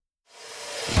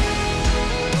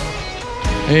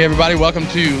Hey everybody, welcome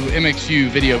to MXU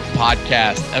Video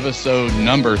Podcast, episode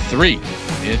number 3.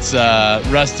 It's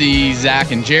Rusty,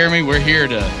 Zach, and Jeremy. We're here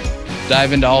to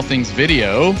dive into all things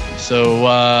video. So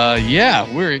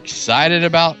we're excited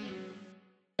about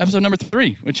episode number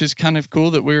 3, which is kind of cool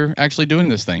that we're actually doing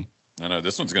this thing. I know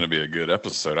this one's going to be a good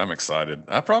episode. I'm excited.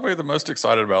 I'm probably the most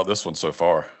excited about this one so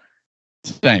far.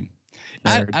 Same.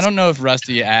 I don't know if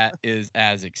Rusty is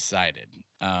as excited.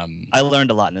 I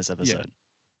learned a lot in this episode. Yeah.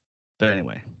 But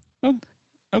anyway. Oh,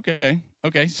 okay.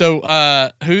 So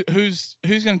who's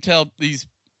going to tell these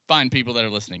fine people that are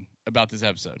listening about this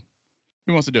episode?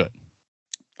 Who wants to do it?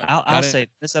 I'll say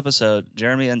this episode,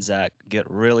 Jeremy and Zach get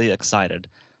really excited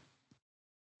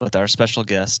with our special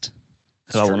guest,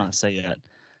 who I will not say yet.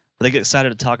 But they get excited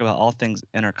to talk about all things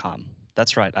intercom.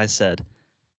 That's right. I said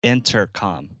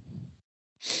intercom.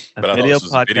 A video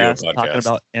podcast talking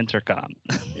about intercom.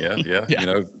 Yeah. You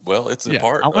know, well, it's a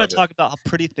part. I want to talk about how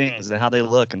pretty things and how they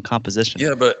look and composition.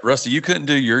 Yeah, but Rusty, you couldn't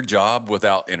do your job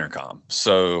without intercom.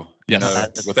 So,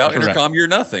 without intercom, you're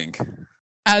nothing.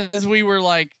 As we were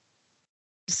like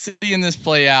seeing this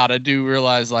play out, I do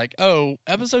realize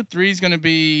episode 3 is going to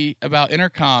be about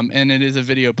intercom, and it is a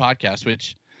video podcast,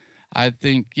 which I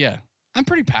think, I'm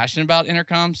pretty passionate about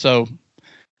intercom. So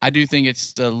I do think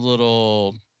it's a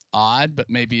little odd, but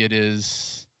maybe it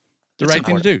is the right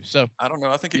thing to do. So I don't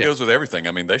know. I think it goes with everything.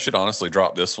 I mean, they should honestly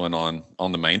drop this one on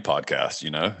the main podcast.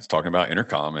 It's talking about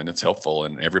intercom, and it's helpful,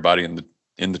 and everybody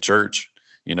in the church,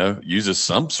 uses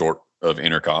some sort of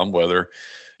intercom. Whether,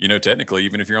 technically,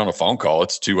 even if you're on a phone call,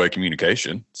 it's two-way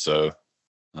communication. So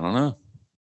I don't know.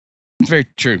 It's very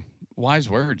true. Wise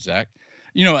words, Zach.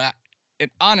 And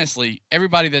honestly,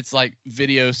 everybody that's like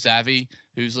video savvy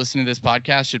who's listening to this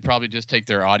podcast should probably just take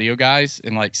their audio guys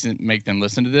and make them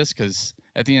listen to this, because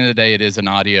at the end of the day, it is an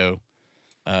audio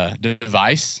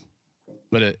device,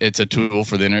 but it's a tool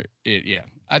for the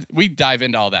we dive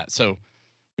into all that, so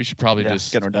we should probably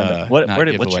just get redundant. What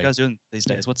you guys doing these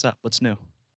days? What's up? What's new?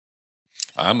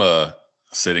 I'm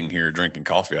sitting here drinking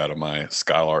coffee out of my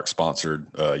Skylark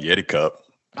sponsored Yeti cup.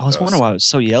 I was wondering why it was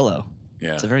so yellow.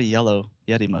 Yeah, it's a very yellow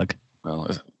Yeti mug. Well,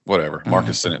 whatever.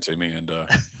 Marcus sent it to me, and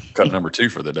cut number 2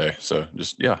 for the day. So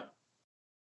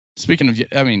Speaking of,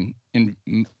 in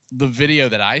the video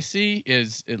that I see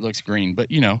it looks green,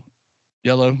 but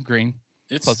yellow, green.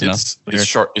 It's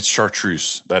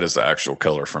chartreuse. That is the actual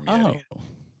color from Yeti. Oh.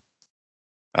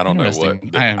 I don't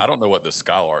know what the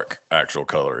Skylark actual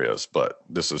color is, but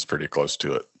this is pretty close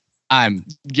to it. I'm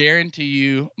guarantee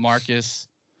you, Marcus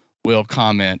will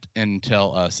comment and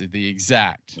tell us the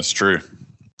exact. That's true.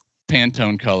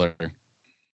 Pantone color.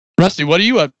 Rusty, what are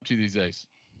you up to these days?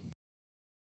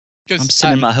 I'm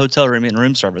sitting in my hotel room getting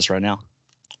room service right now.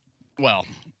 Well,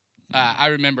 I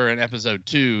remember in episode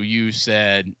 2 you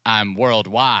said I'm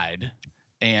worldwide,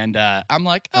 and I'm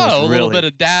like, a little bit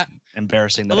of that.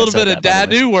 Embarrassing. A little bit of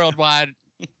Dadu worldwide.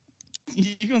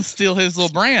 You gonna steal his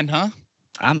little brand, huh?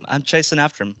 I'm chasing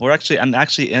after him. I'm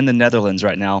actually in the Netherlands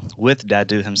right now with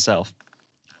Dadu himself.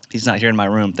 He's not here in my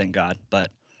room, thank God,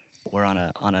 but we're on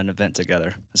an event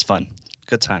together. It's fun.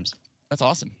 Good times. That's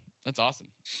awesome.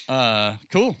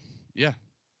 Cool. Yeah.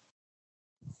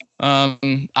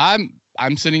 I'm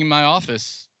sitting in my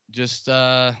office just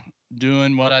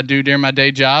doing what I do during my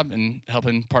day job and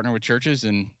helping partner with churches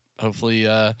and hopefully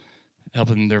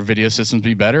helping their video systems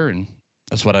be better, and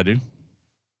that's what I do.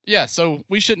 Yeah, so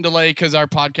we shouldn't delay, because our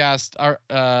podcast,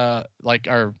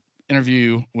 our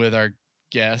interview with our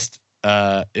guest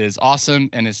is awesome,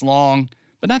 and it's long,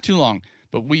 but not too long.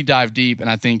 But we dive deep,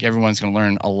 and I think everyone's going to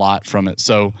learn a lot from it.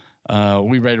 So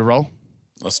we ready to roll?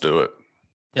 Let's do it.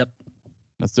 Yep.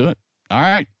 Let's do it. All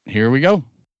right, here we go.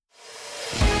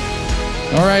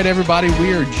 All right, everybody,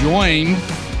 we are joined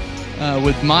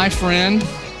with my friend,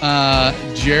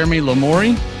 Jeremy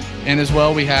Lomorri. And as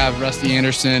well, we have Rusty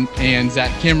Anderson and Zach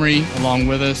Kimry along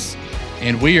with us.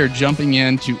 And we are jumping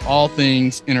into all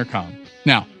things intercom.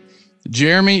 Now,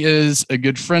 Jeremy is a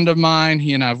good friend of mine.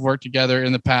 He and I have worked together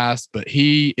in the past, but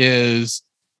he is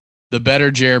the better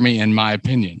Jeremy, in my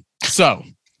opinion. So,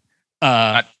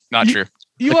 not true.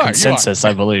 You are consensus,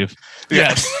 I believe.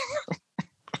 Yes,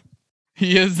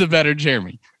 he is the better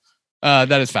Jeremy.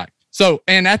 That is fact. So,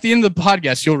 and at the end of the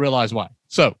podcast, you'll realize why.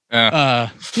 So,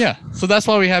 so that's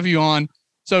why we have you on.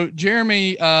 So,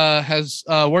 Jeremy has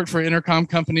worked for an intercom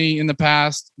company in the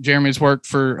past. Jeremy's worked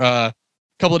for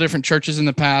couple of different churches in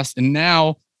the past, and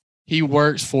now he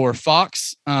works for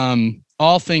Fox,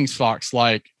 all things Fox.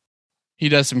 Like, he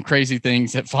does some crazy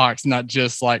things at Fox, not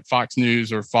just like Fox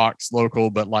News or Fox Local,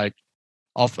 but like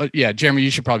Jeremy, you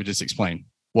should probably just explain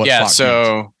what Fox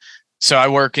means. So I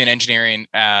work in engineering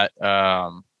at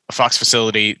a Fox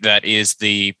facility that is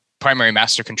the primary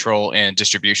master control and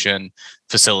distribution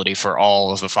facility for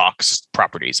all of the Fox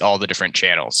properties, all the different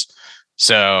channels.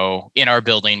 So in our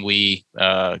building, we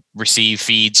receive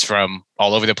feeds from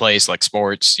all over the place, like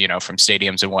sports, from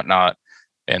stadiums and whatnot.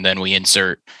 And then we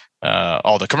insert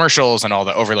all the commercials and all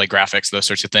the overlay graphics, those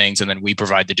sorts of things. And then we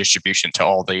provide the distribution to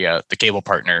all the cable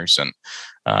partners and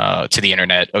to the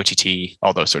internet, OTT,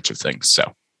 all those sorts of things.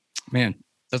 So, man,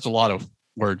 that's a lot of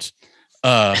words.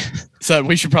 So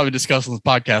we should probably discuss on this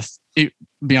podcast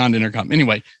beyond intercom.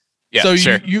 Anyway, yeah. So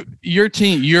sure. your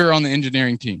team, you're on the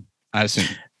engineering team, I assume.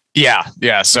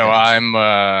 Yeah. So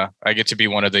I get to be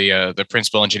one of the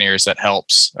principal engineers that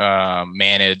helps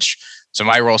manage. So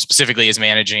my role specifically is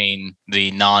managing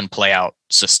the non-playout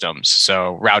systems.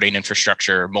 So routing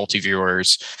infrastructure,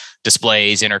 multi-viewers,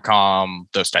 displays, intercom,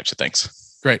 those types of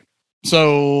things. Great.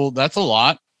 So that's a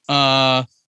lot.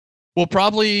 We'll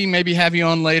probably maybe have you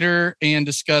on later and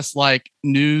discuss like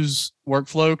news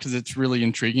workflow, because it's really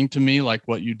intriguing to me, like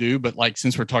what you do. But like,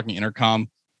 since we're talking intercom,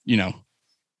 we're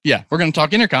going to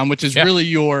talk intercom, which is really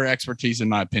your expertise, in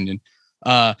my opinion.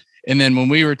 And then when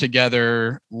we were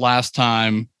together last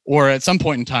time, or at some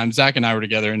point in time, Zach and I were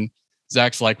together, and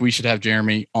Zach's like, we should have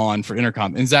Jeremy on for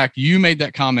intercom. And Zach, you made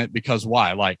that comment because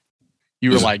why? Like,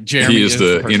 you were like, Jeremy he is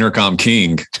the intercom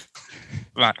king.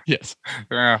 Yes.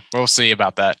 We'll see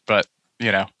about that, but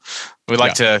we'd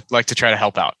like to try to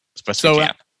help out as best we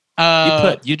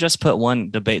can. You just put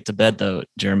one debate to bed though,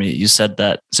 Jeremy. You said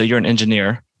that, so you're an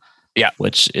engineer,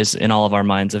 which is in all of our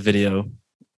minds a video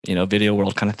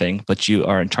world kind of thing, but you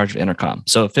are in charge of intercom.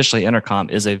 So officially intercom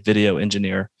is a video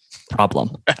engineer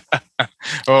problem.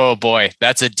 Oh boy,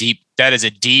 that is a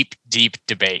deep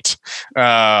debate.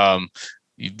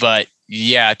 But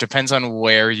yeah, it depends on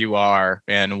where you are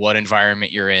and what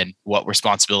environment you're in, what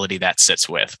responsibility that sits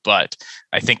with. But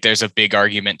I think there's a big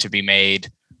argument to be made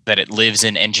that it lives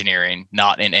in engineering,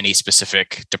 not in any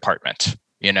specific department.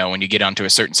 When you get onto a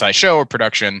certain size show or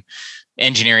production,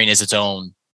 engineering is its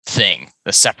own thing,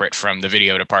 separate from the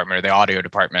video department or the audio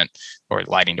department or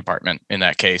lighting department in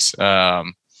that case.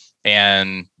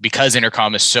 And because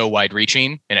intercom is so wide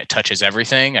reaching and it touches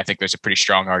everything, I think there's a pretty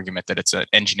strong argument that it's an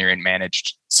engineering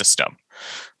managed system,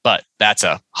 but that's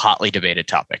a hotly debated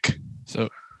topic. So,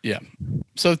 yeah.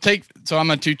 So I'm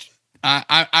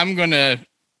going to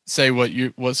say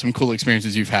what some cool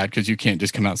experiences you've had, because you can't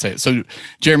just come out and say it. So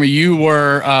Jeremy, you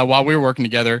were, while we were working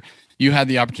together, you had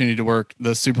the opportunity to work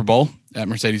the Super Bowl at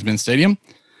Mercedes-Benz Stadium.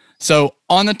 So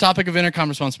on the topic of intercom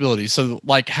responsibility, so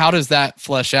like, how does that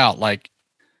flesh out? Like,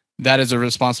 that is a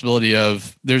responsibility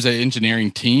of, there's an engineering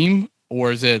team,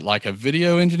 or is it like a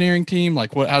video engineering team?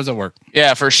 Like, how does that work?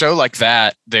 Yeah, for a show like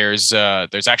that, there's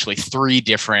actually 3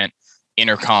 different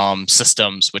intercom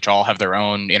systems, which all have their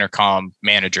own intercom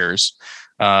managers,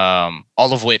 all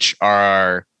of which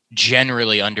are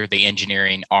generally under the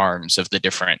engineering arms of the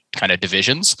different kind of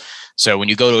divisions. So when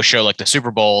you go to a show like the Super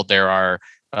Bowl,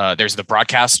 there's the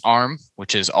broadcast arm,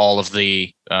 which is all of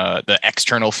the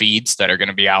external feeds that are going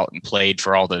to be out and played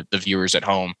for all the viewers at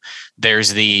home.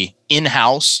 There's the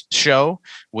in-house show,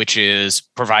 which is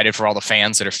provided for all the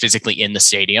fans that are physically in the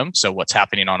stadium. So what's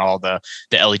happening on all the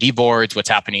LED boards, what's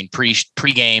happening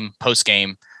pre-game,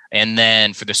 post-game. And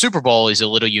then for the Super Bowl is a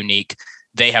little unique.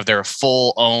 They have their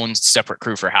full own separate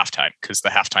crew for halftime, because the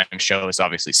halftime show is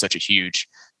obviously such a huge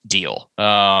deal.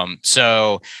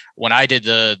 So when I did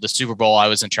the Super Bowl, I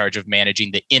was in charge of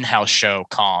managing the in-house show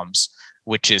comms,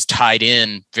 which is tied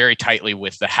in very tightly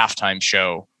with the halftime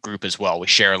show group as well. We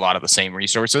share a lot of the same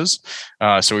resources.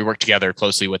 So we work together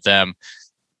closely with them.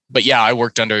 But yeah, I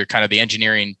worked under kind of the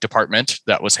engineering department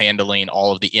that was handling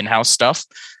all of the in-house stuff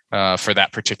for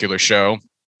that particular show,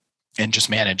 and just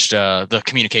managed the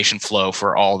communication flow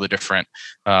for all the different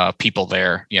people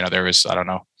there. There was,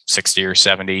 60 or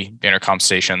 70 intercom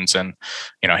stations and,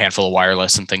 a handful of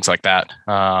wireless and things like that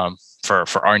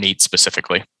for our needs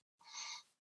specifically.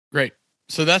 Great.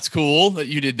 So that's cool that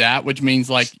you did that, which means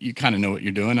like you kind of know what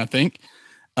you're doing, I think.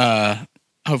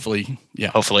 Hopefully. Yeah.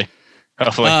 Hopefully.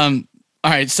 All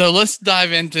right. So let's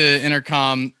dive into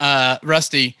intercom.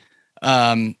 Rusty,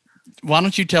 why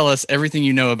don't you tell us everything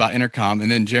you know about intercom,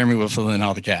 and then Jeremy will fill in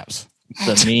all the gaps.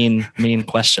 It's a mean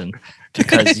question,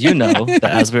 because that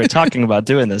as we were talking about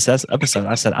doing this episode,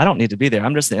 I said, I don't need to be there.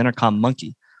 I'm just the intercom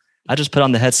monkey. I just put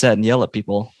on the headset and yell at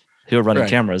people who are running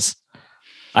cameras.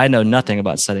 I know nothing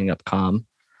about setting up comm.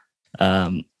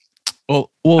 Well,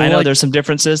 I know there's some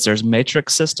differences. There's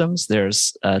matrix systems.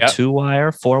 There's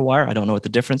 2-wire, 4-wire. I don't know what the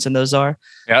difference in those are.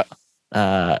 Yeah.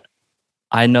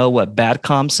 I know what bad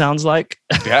comm sounds like.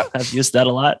 Yeah. I've used that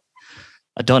a lot.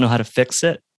 I don't know how to fix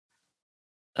it.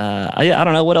 I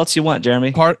don't know what else you want,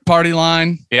 Jeremy. Party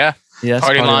line. Yeah. Yes,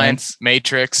 party lines,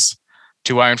 matrix,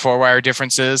 2-wire and 4-wire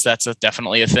differences. That's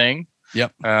definitely a thing.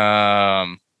 Yep.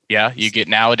 Yeah, you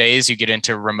get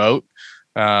into remote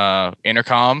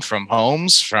intercom from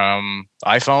homes, from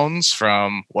iPhones,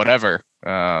 from whatever.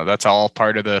 That's all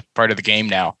part of the game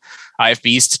now.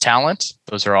 IFBs to talent.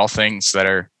 Those are all things that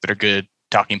are good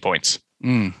talking points.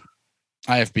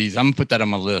 IFBs. I'm gonna put that on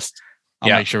my list. I'll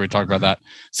make sure we talk about that.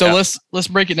 So let's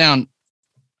break it down.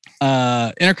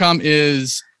 Intercom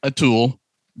is a tool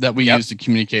that we use to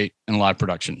communicate in live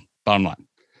production. Bottom line.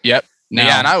 Yep.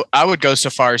 Now, and I would go so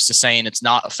far as to saying it's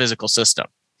not a physical system.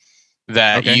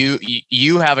 That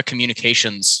you have a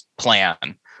communications plan,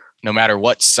 no matter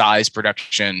what size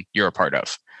production you're a part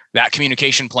of. That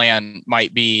communication plan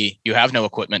might be you have no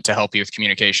equipment to help you with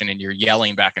communication and you're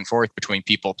yelling back and forth between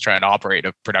people trying to operate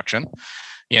a production.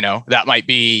 That might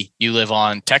be you live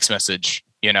on text message,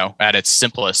 at its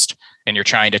simplest, and you're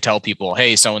trying to tell people,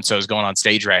 hey, so-and-so is going on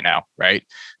stage right now, right?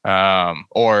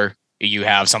 Or you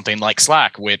have something like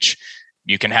Slack, which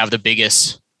you can have the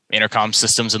biggest intercom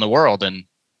systems in the world, and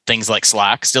things like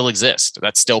Slack still exist.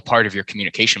 That's still part of your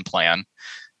communication plan,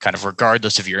 kind of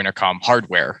regardless of your intercom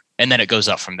hardware. And then it goes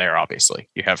up from there, obviously.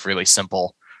 You have really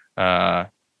simple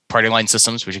party line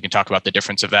systems, which you can talk about the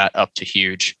difference of that, up to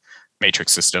huge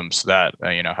matrix systems that,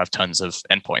 have tons of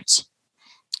endpoints.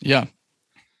 Yeah.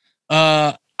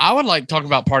 I would like to talk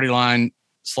about party line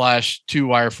 /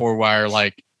 2-wire, 4-wire.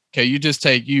 Like, okay, you just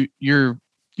take, you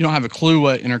don't have a clue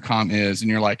what intercom is. And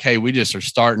you're like, hey, we just are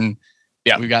starting.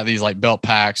 Yeah, we got these like belt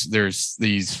packs. There's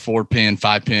these 4-pin,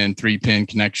 5-pin, 3-pin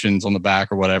connections on the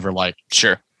back or whatever. Like,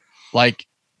 sure. Like,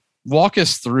 walk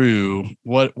us through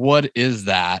what is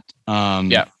that?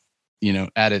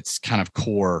 At its kind of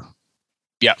core.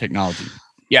 Technology.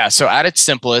 Yeah. So at its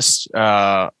simplest,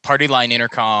 party line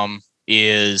intercom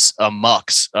is a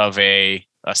mux of a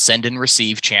send and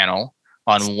receive channel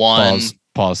on one.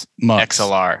 Pause. Mux.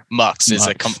 XLR. Mux is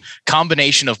a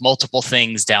combination of multiple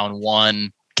things down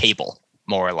one cable.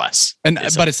 More or less.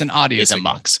 But it's an audio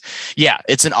signal. A mux. Yeah,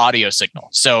 it's an audio signal.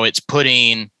 So it's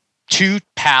putting two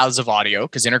paths of audio,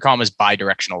 because intercom is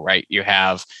bidirectional, right?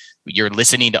 You're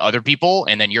listening to other people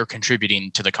and then you're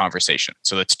contributing to the conversation.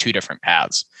 So that's two different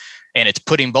paths. And it's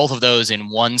putting both of those in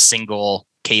one single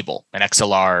cable, an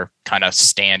XLR kind of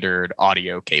standard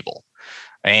audio cable,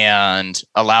 and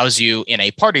allows you in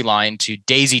a party line to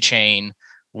daisy chain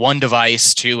one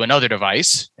device to another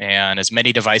device, and as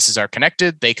many devices are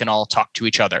connected, they can all talk to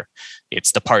each other.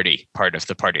 It's the party part of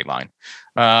the party line.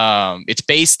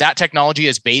 That technology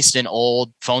is based in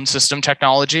old phone system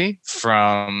technology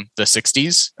from the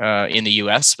 60s in the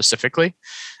US specifically.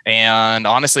 And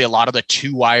honestly, a lot of the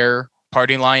 2-wire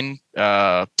party line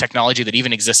technology that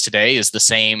even exists today is the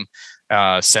same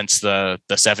since the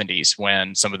 70s,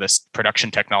 when some of this production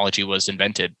technology was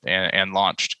invented and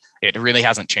launched. It really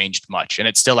hasn't changed much, and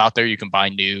it's still out there. You can buy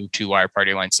new 2-wire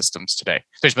party line systems today.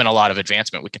 There's been a lot of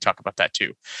advancement. We can talk about that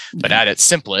too. But at its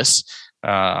simplest,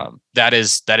 that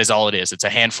is all it is. It's a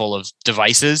handful of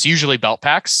devices, usually belt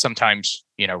packs, sometimes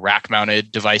rack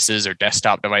mounted devices or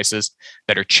desktop devices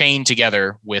that are chained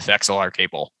together with XLR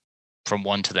cable from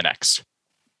one to the next.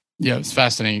 Yeah, it's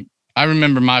fascinating. I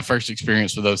remember my first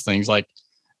experience with those things. Like,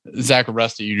 Zach or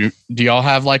Rusty, do y'all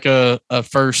have like a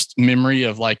first memory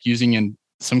of like using in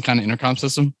some kind of intercom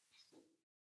system?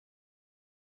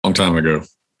 Long time ago.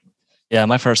 Yeah,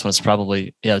 my first one was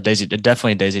probably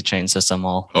definitely daisy chain system.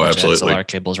 Absolutely. XLR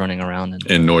cables running around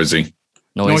and noisy,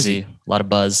 a lot of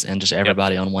buzz, and just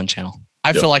everybody on one channel.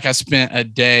 I feel like I spent a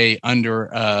day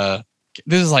under.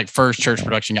 This is like first church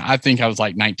production. I think I was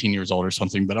like 19 years old or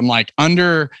something, but I'm like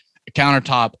under a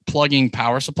countertop plugging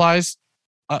power supplies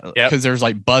because there's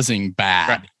like buzzing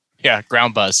bad. Yeah,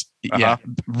 ground buzz. Yeah,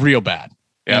 real bad.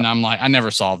 Yep. And I'm like, I never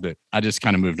solved it. I just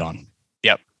kind of moved on.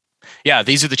 Yep. Yeah,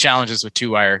 these are the challenges with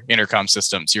 2-wire intercom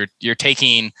systems. You're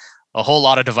taking a whole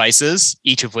lot of devices,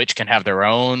 each of which can have their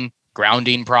own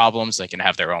grounding problems. They can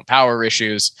have their own power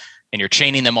issues, and you're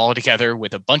chaining them all together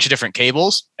with a bunch of different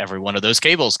cables. Every one of those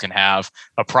cables can have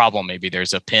a problem. Maybe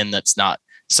there's a pin that's not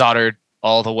soldered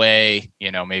all the way.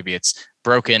 Maybe it's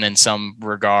broken in some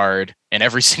regard, and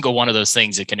every single one of those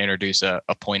things, it can introduce a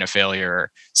point of failure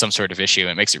or some sort of issue.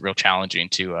 It makes it real challenging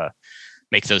to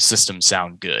make those systems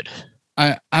sound good.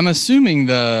 I'm assuming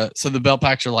the belt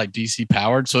packs are like DC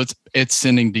powered, so it's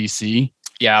sending DC.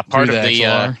 Yeah, part of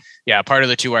the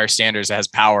 2-wire standards that has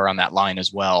power on that line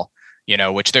as well.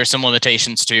 Which there's some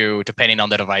limitations to, depending on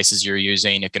the devices you're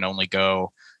using. It can only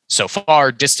go so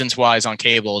far distance-wise on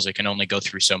cables. It can only go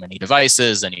through so many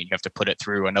devices, and you have to put it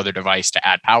through another device to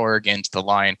add power again to the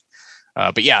line.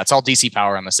 But yeah, it's all DC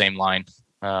power on the same line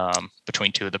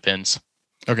between two of the pins.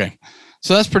 Okay,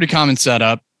 so that's pretty common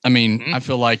setup. I mean, I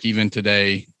feel like even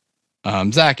today,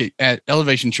 Zach, at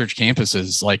Elevation Church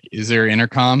campuses, like, is there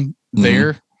intercom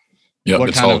there? Yep, what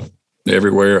it's kind all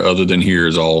everywhere other than here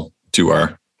is all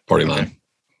 2-wire party line.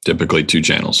 Typically 2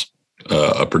 channels,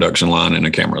 a production line and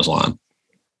a cameras line.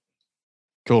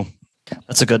 Cool.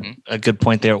 That's a good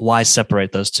point there. Why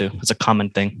separate those two? It's a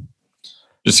common thing.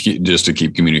 Just to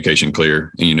keep communication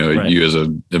clear. And, you as a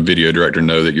video director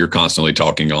know that you're constantly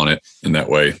talking on it. And that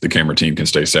way the camera team can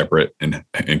stay separate and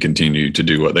continue to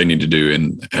do what they need to do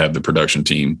and have the production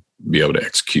team be able to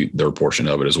execute their portion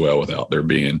of it as well without there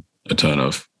being a ton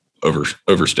of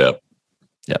overstep.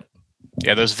 Yep.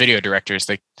 Yeah, those video directors,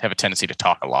 they have a tendency to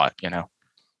talk a lot, You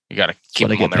got to keep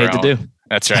them on their own. To do.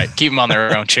 That's right. Keep them on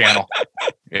their own channel.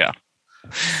 Yeah.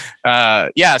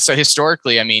 So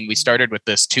historically, I mean, we started with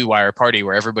this 2-wire party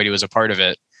where everybody was a part of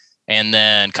it. And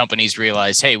then companies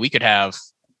realized, hey, we could have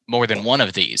more than one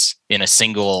of these in a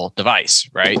single device,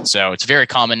 right? So it's very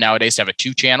common nowadays to have a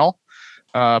 2-channel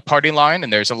party line.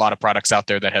 And there's a lot of products out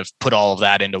there that have put all of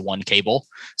that into one cable.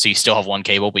 So you still have one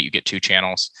cable, but you get 2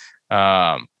 channels.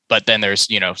 But then there's,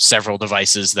 several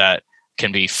devices that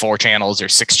can be 4 channels or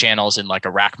 6 channels in like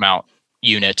a rack mount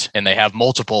unit, and they have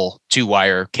multiple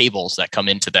 2-wire cables that come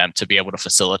into them to be able to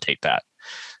facilitate that.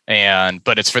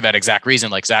 But it's for that exact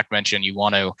reason, like Zach mentioned, you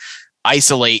want to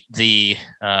isolate the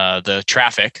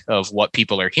traffic of what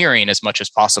people are hearing as much as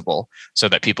possible so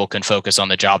that people can focus on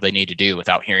the job they need to do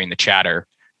without hearing the chatter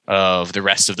of the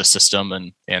rest of the system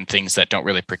and things that don't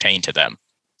really pertain to them.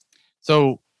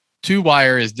 So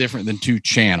 2-wire is different than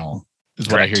 2-channel is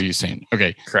what I hear you saying.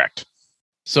 Okay. Correct.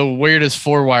 So where does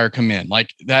 4-wire come in?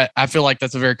 Like that, I feel like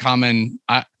that's a very common.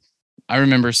 I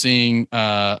remember seeing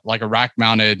like a rack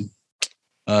mounted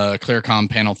ClearComm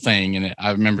panel thing, and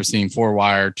I remember seeing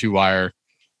 4-wire, 2-wire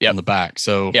on the back.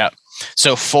 So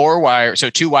 4-wire. So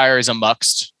 2-wire is a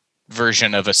muxed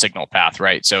version of a signal path,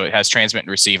 right? So it has transmit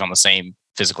and receive on the same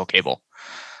physical cable.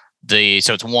 So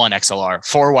it's one XLR.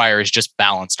 4-wire is just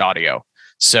balanced audio.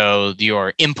 So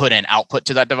your input and output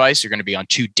to that device are going to be on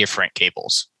 2 different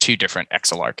cables, 2 different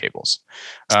XLR cables.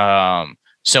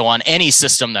 So on any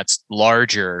system that's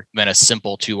larger than a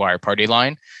simple 2-wire party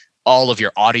line, all of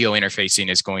your audio interfacing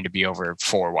is going to be over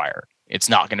 4-wire. It's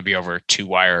not going to be over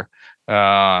 2-wire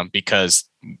because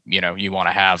you want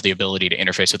to have the ability to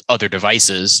interface with other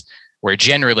devices, where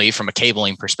generally from a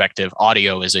cabling perspective,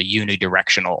 audio is a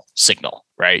unidirectional signal,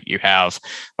 right? You have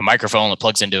a microphone that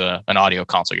plugs into an audio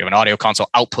console. You have an audio console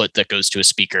output that goes to a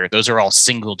speaker. Those are all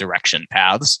single direction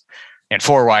paths. And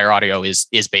 4-wire audio is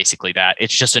basically that.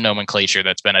 It's just a nomenclature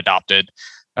that's been adopted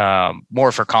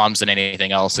more for comms than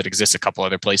anything else. That exists a couple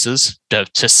other places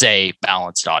to say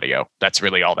balanced audio. That's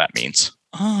really all that means.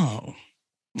 Oh,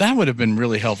 that would have been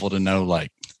really helpful to know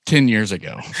like 10 years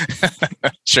ago.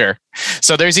 Sure.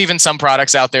 So there's even some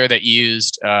products out there that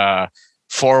used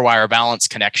 4-wire balance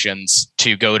connections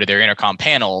to go to their intercom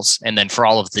panels. And then for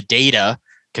all of the data,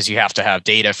 because you have to have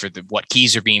data for what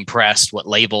keys are being pressed, what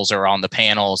labels are on the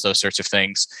panels, those sorts of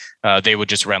things, they would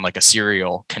just run like a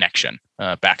serial connection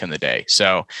back in the day.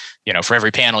 So, for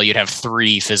every panel, you'd have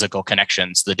 3 physical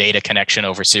connections, the data connection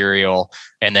over serial,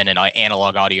 and then an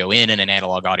analog audio in and an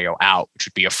analog audio out, which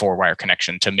would be a 4-wire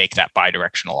connection to make that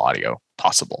bidirectional audio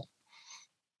possible.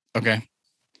 Okay.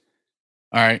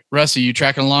 All right. Rusty, you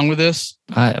tracking along with this?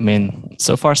 I mean,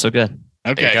 so far, so good.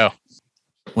 Okay. There you go.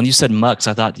 When you said MUX,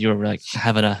 I thought you were like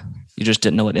you just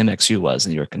didn't know what MXU was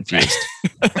and you were confused.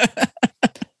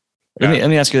 Let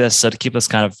me ask you this. So to keep us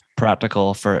kind of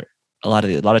practical for a lot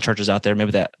of churches out there,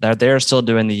 maybe that they're still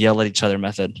doing the yell at each other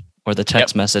method or the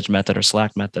text message method or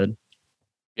Slack method.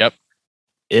 Yep.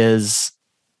 And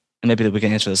maybe we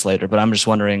can answer this later, but I'm just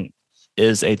wondering,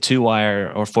 is a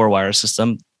 2-wire or 4-wire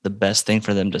system the best thing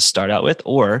for them to start out with?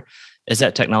 Or is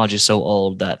that technology so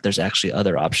old that there's actually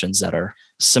other options that are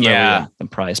similar in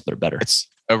price but are better? It's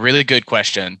a really good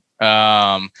question.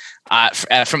 From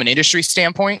an industry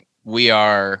standpoint, we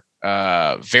are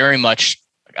very much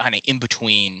kind of in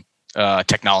between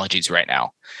technologies right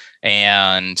now.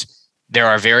 And there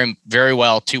are very, very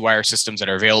well 2-wire systems that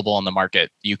are available on the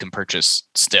market you can purchase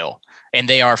still. And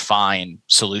they are fine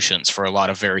solutions for a lot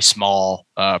of very small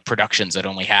productions that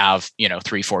only have,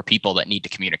 3-4 people that need to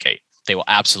communicate. They will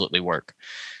absolutely work.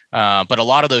 But a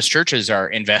lot of those churches are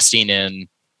investing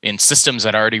in systems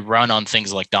that already run on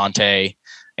things like Dante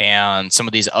and some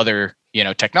of these other,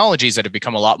 technologies that have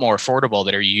become a lot more affordable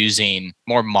that are using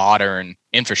more modern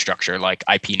infrastructure like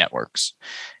IP networks.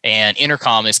 And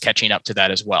intercom is catching up to that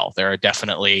as well. There are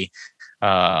definitely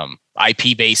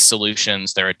IP-based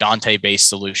solutions. There are Dante-based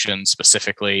solutions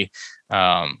specifically.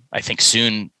 I think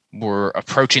soon we're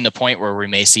approaching the point where we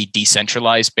may see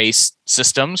decentralized based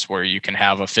systems where you can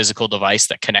have a physical device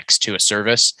that connects to a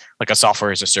service, like a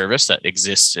software as a service that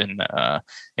exists in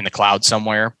the cloud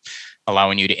somewhere,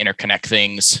 allowing you to interconnect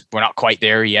things. We're not quite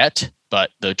there yet,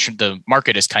 but the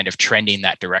market is kind of trending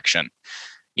that direction.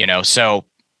 So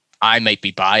I might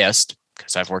be biased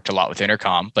because I've worked a lot with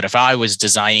intercom, but if I was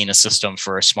designing a system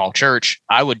for a small church,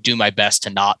 I would do my best to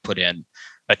not put in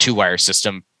a 2-wire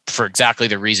system for exactly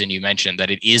the reason you mentioned,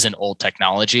 that it is an old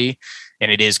technology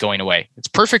and it is going away. It's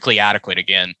perfectly adequate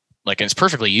again, it's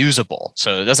perfectly usable.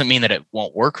 So it doesn't mean that it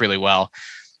won't work really well,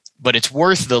 but it's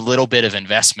worth the little bit of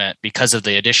investment because of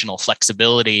the additional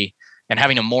flexibility, and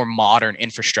having a more modern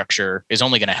infrastructure is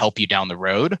only going to help you down the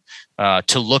road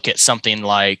to look at something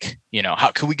like,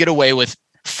 how could we get away with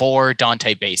 4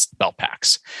 Dante based belt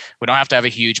packs? We don't have to have a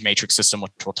huge matrix system,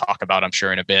 which we'll talk about, I'm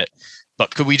sure, in a bit.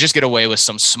 But could we just get away with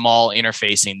some small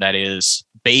interfacing that is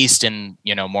based in,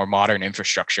 more modern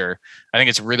infrastructure? I think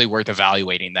it's really worth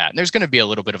evaluating that. And there's going to be a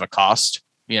little bit of a cost,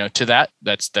 to that.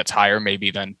 That's higher maybe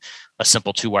than a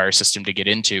simple 2-wire system to get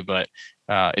into, but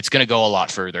it's going to go a lot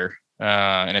further.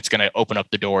 And it's going to open up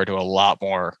the door to a lot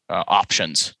more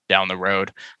options down the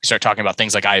road. We start talking about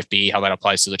things like IFB, how that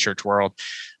applies to the church world.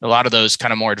 A lot of those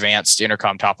kind of more advanced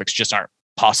intercom topics just aren't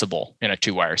possible in a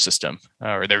 2-wire system,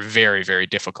 or they're very, very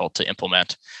difficult to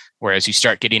implement. Whereas you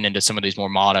start getting into some of these more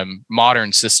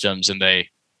modern systems, and they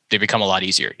become a lot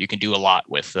easier. You can do a lot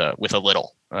with a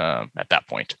little at that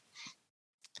point.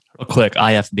 Real quick,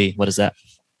 IFB, what is that?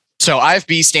 So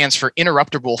IFB stands for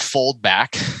interruptible fold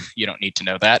back. You don't need to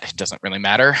know that. It doesn't really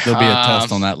matter. There'll be a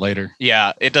test on that later.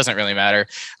 Yeah, it doesn't really matter.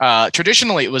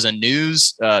 Traditionally, it was a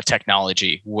news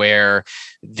technology where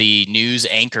the news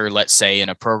anchor, let's say in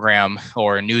a program,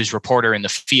 or a news reporter in the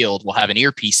field will have an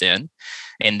earpiece in,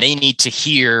 and they need to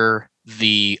hear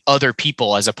the other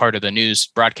people as a part of the news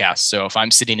broadcast. So if I'm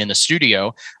sitting in the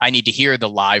studio, I need to hear the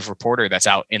live reporter that's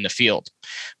out in the field,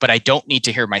 but I don't need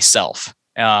to hear myself.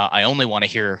 I only want to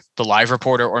hear the live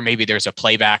reporter, or maybe there's a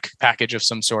playback package of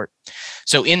some sort.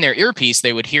 So in their earpiece,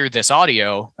 they would hear this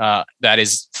audio that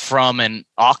is from an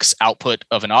aux output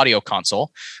of an audio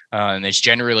console, and it's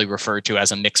generally referred to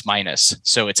as a mix minus.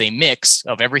 So it's a mix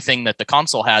of everything that the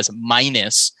console has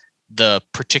minus the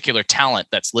particular talent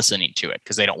that's listening to it,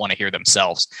 because they don't want to hear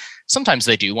themselves. Sometimes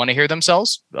they do want to hear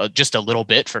themselves, just a little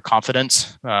bit for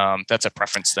confidence. That's a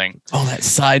preference thing. Oh, that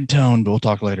side tone, but we'll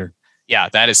talk later. Yeah,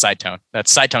 that is side tone.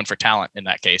 That's side tone for talent in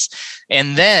that case.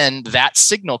 And then that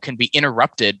signal can be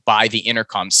interrupted by the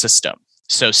intercom system.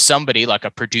 So somebody like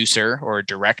a producer or a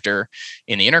director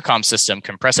in the intercom system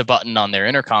can press a button on their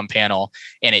intercom panel,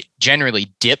 and it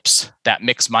generally dips that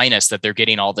mix minus that they're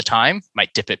getting all the time,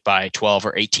 might dip it by 12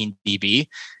 or 18 dB,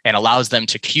 and allows them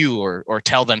to cue or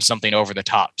tell them something over the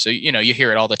top. So, you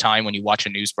hear it all the time when you watch a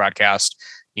news broadcast.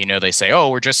 They say, oh,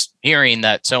 we're just hearing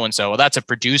that so-and-so. Well, that's a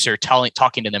producer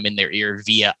talking to them in their ear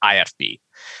via IFB.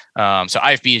 So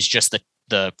IFB is just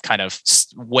the kind of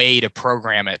way to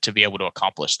program it to be able to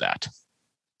accomplish that.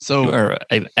 So you are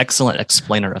an excellent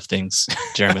explainer of things,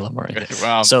 Jeremy Lomorri.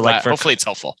 Well, so hopefully it's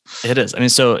helpful. It is. I mean,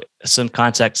 so some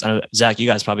context, Zach, you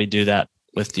guys probably do that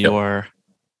with your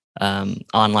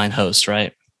online host,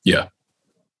 right? Yeah.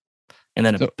 And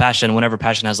then Passion, whenever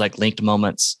Passion has like linked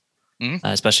moments,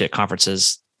 especially at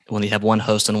conferences, when you have one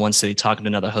host in one city talking to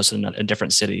another host in a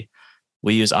different city,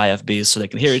 we use IFBs so they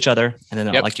can hear each other. And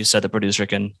then, like you said, the producer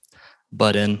can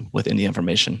butt in with any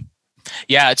information.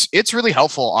 Yeah, it's really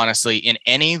helpful, honestly, in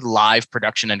any live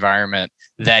production environment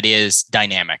that is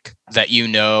dynamic, that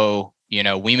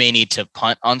we may need to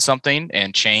punt on something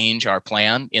and change our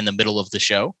plan in the middle of the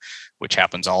show, which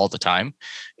happens all the time.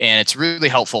 And it's really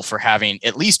helpful for having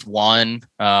at least one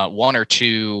or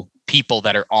two people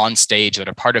that are on stage that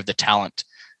are part of the talent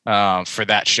for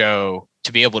that show,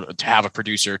 to be able to have a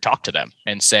producer talk to them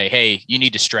and say, hey, you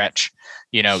need to stretch.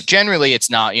 Generally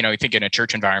it's not, you think in a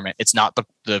church environment, it's not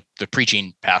the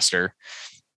preaching pastor.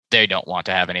 They don't want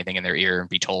to have anything in their ear and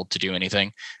be told to do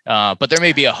anything. But there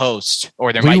may be a host,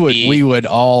 or we would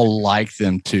all like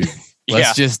them to.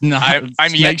 Let's just not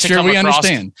make sure we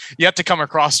understand. You have to come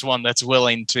across one that's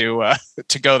willing to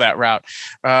go that route.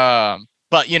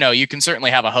 But, you can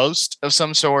certainly have a host of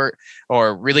some sort,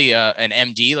 or really an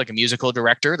MD, like a musical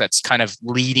director, that's kind of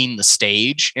leading the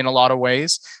stage in a lot of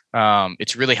ways.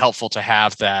 It's really helpful to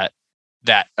have that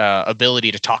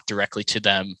ability to talk directly to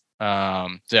them.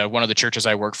 One of the churches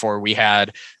I work for, we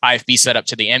had IFB set up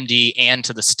to the MD and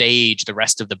to the stage, the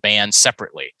rest of the band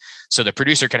separately. So the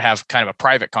producer could have kind of a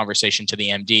private conversation to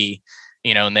the MD.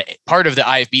 And the part of the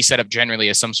IFB setup generally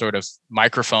is some sort of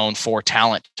microphone for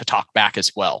talent to talk back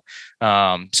as well.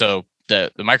 So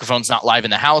the microphone's not live in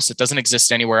the house. It doesn't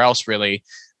exist anywhere else really.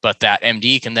 but that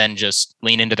MD can then just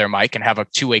lean into their mic and have a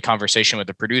two-way conversation with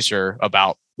the producer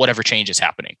about whatever change is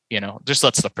happening. Just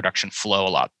lets the production flow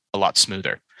a lot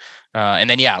smoother. And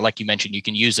then, like you mentioned, you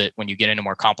can use it when you get into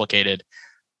more complicated,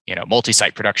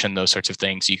 multi-site production, those sorts of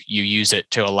things. You use it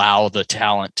to allow the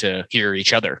talent to hear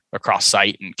each other across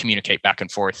site and communicate back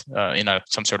and forth in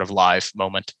some sort of live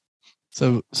moment.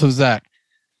 So Zach,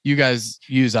 you guys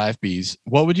use IFBs.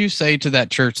 What would you say to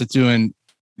that church that's doing,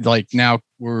 like, now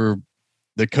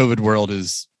the COVID world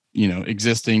is,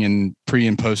 existing, and pre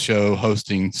and post show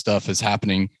hosting stuff is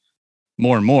happening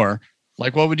more and more.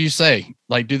 Like, what would you say?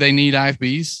 Like, do they need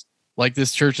IFBs? Like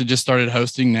this church that just started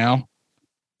hosting now?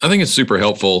 I think it's super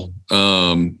helpful.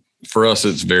 For us,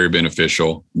 it's very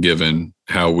beneficial given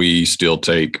how we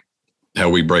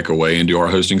break away and do our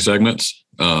hosting segments.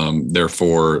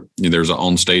 Therefore, there's an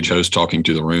on-stage host talking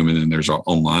to the room, and then there's an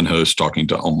online host talking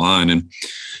to online. And,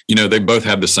 they both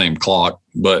have the same clock,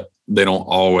 but they don't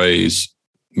always,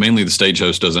 mainly the stage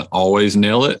host doesn't always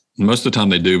nail it. Most of the time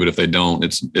they do, but if they don't,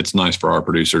 it's nice for our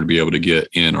producer to be able to get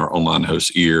in our online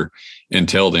host's ear and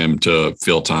tell them to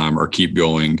fill time or keep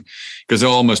going, because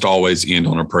they'll almost always end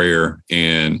on a prayer,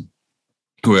 and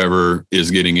whoever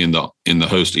is getting in the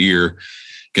host ear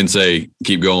can say,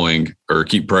 keep going or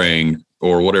keep praying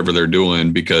or whatever they're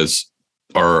doing, because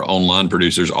our online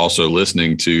producer is also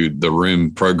listening to the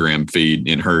room program feed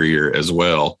in her ear as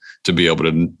well, to be able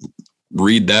to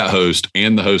read that host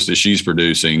and the host that she's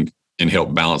producing and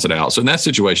help balance it out. So in that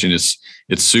situation, it's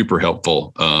super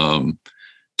helpful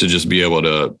to just be able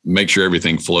to make sure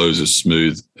everything flows as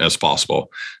smooth as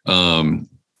possible. I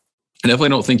definitely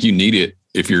don't think you need it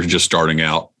if you're just starting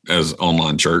out as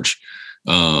online church.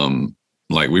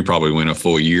 Like, we probably went a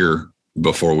full year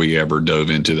before we ever dove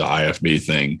into the IFB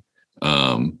thing.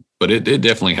 But it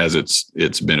definitely has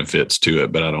its benefits to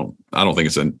it, but I don't think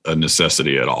it's a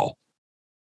necessity at all.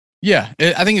 Yeah,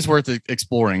 I think it's worth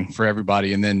exploring for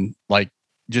everybody, and then, like,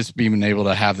 just being able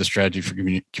to have the strategy for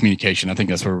communication. I think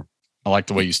that's where I like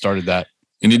the way you started that.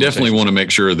 And you definitely want to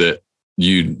make sure that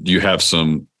you have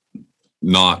some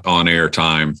not on air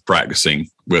time practicing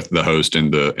with the host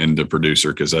and the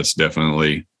producer, because that's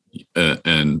definitely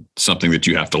and something that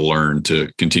you have to learn to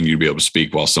continue to be able to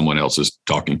speak while someone else is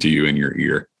talking to you in your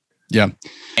ear. Yeah,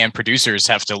 and producers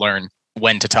have to learn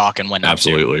when to talk and when not.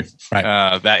 Absolutely. To.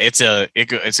 Right. That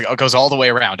it goes all the way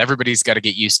around. Everybody's got to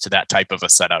get used to that type of a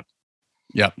setup.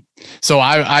 Yeah. So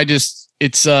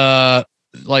it's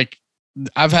like,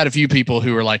 I've had a few people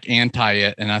who were like anti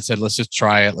it, and I said, let's just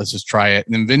try it.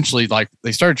 And then eventually, like,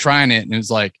 they started trying it, and it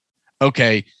was like,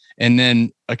 okay. And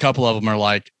then a couple of them are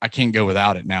like, I can't go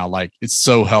without it now. Like, it's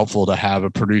so helpful to have a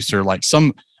producer, like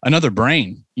another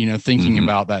brain, thinking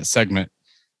about that segment,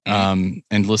 and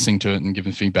listening to it and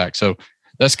giving feedback. So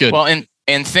that's good. Well,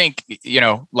 and think,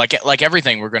 like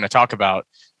everything we're going to talk about,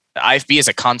 IFB is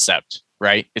a concept,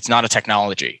 right? It's not a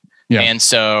technology. Yeah. And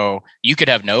so you could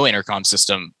have no intercom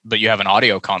system, but you have an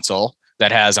audio console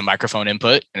that has a microphone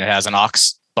input and it has an aux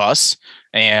bus,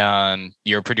 and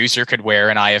your producer could wear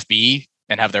an IFB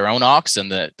and have their own aux, and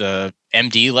the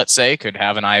MD, let's say, could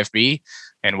have an IFB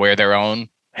and wear their own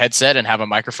headset and have a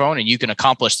microphone, and you can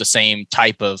accomplish the same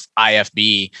type of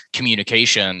IFB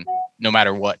communication no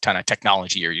matter what kind of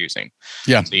technology you're using.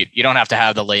 Yeah. So you don't have to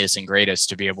have the latest and greatest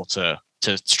to be able to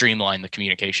streamline the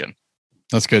communication.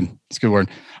 That's good. That's a good word.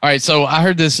 All right. So I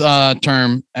heard this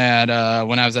term when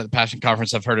I was at the Passion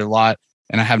Conference. I've heard it a lot,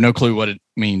 and I have no clue what it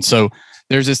means. So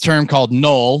there's this term called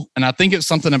null, and I think it's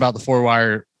something about the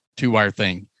 4-wire, 2-wire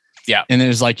thing. Yeah. And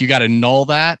there's like, you got to null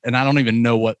that, and I don't even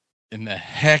know what in the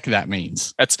heck that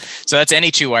means. That's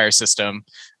any 2-wire system.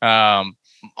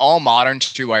 All modern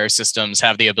 2-wire systems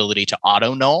have the ability to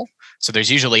auto null. So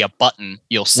there's usually a button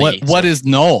you'll see. What is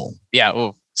null? Yeah.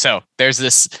 Ooh. So there's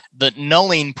the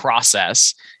nulling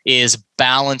process is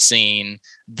balancing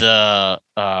the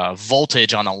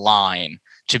voltage on a line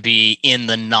to be in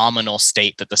the nominal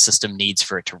state that the system needs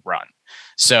for it to run.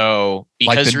 So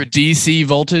because like the DC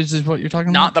voltage is what you're talking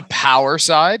about? Not the power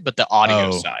side, but the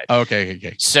audio side.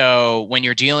 Okay. So when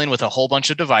you're dealing with a whole bunch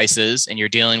of devices and you're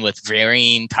dealing with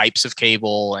varying types of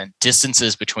cable and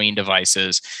distances between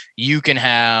devices, you can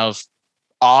have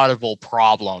audible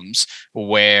problems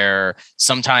where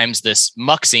sometimes this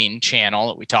muxing channel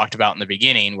that we talked about in the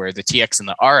beginning, where the TX and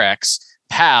the RX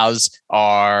paths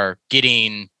are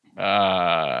getting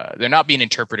they're not being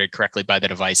interpreted correctly by the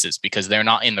devices because they're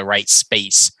not in the right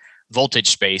voltage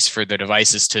space for the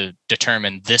devices to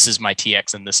determine this is my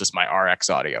TX and this is my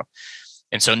RX audio.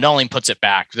 And so nulling puts it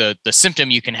back. The symptom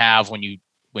you can have when you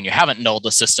when you haven't nulled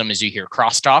the system is you hear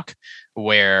crosstalk,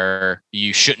 where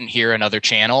you shouldn't hear another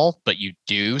channel, but you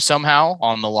do somehow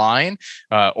on the line,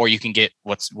 or you can get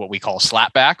what we call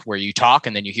slapback, where you talk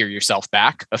and then you hear yourself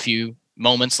back a few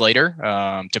moments later,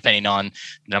 depending on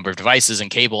the number of devices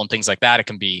and cable and things like that. It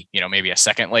can be, maybe a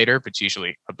second later, but it's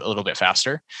usually a little bit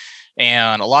faster.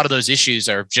 And a lot of those issues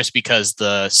are just because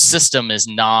the system is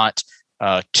not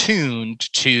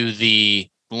tuned to the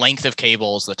length of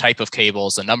cables, the type of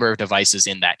cables, the number of devices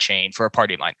in that chain for a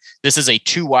party line. This is a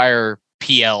 2-wire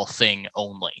PL thing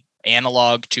only,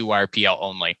 analog 2-wire PL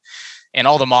only. And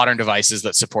all the modern devices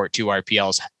that support 2-wire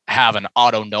PLs have an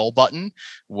auto null button,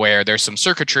 where there's some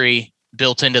circuitry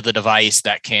built into the device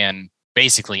that can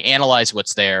basically analyze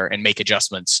what's there and make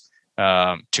adjustments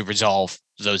to resolve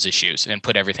those issues and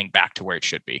put everything back to where it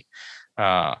should be.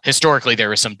 Historically, there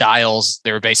were some dials.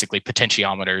 There were basically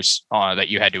potentiometers that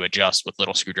you had to adjust with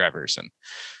little screwdrivers. And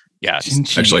yeah,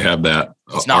 actually have that.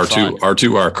 Our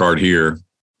 2-wire card here,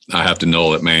 I have to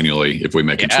null it manually if we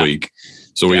make a tweak.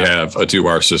 So we have a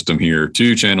 2-wire system here,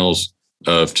 2 channels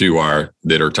of 2-wire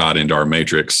that are tied into our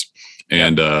matrix.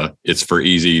 And it's for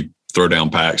easy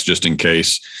throwdown packs just in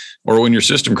case. Or when your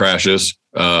system crashes,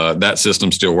 that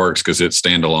system still works because it's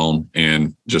standalone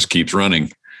and just keeps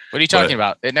running. What are you talking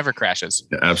about? It never crashes.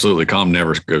 Absolutely. Comm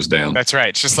never goes down. That's right.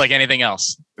 It's just like anything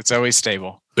else. It's always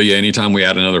stable. But yeah, anytime we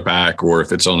add another pack, or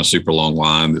if it's on a super long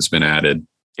line that's been added,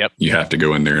 you have to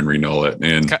go in there and renull it,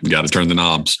 and you got to turn the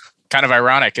knobs. Kind of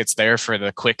ironic. It's there for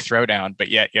the quick throwdown, but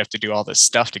yet you have to do all this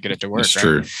stuff to get it to work. That's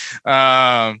true.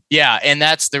 And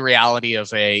that's the reality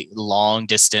of a long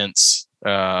distance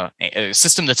a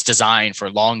system that's designed for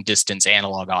long distance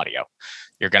analog audio.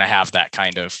 You're going to have that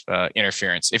kind of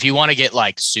interference. If you want to get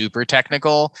like super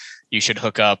technical, you should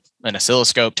hook up an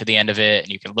oscilloscope to the end of it,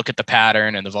 and you can look at the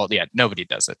pattern and the volt. Yeah, nobody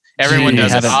does it. Everyone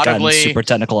does it audibly. Super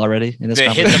technical already in this They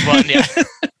hit the button. Yeah.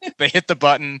 They hit the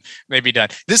button. They'd be done.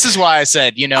 This is why I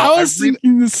said,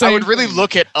 I would really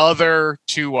look at other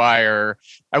 2-wire.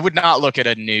 I would not look at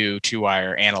a new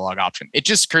 2-wire analog option. It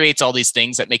just creates all these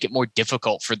things that make it more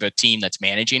difficult for the team that's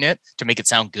managing it to make it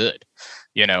sound good.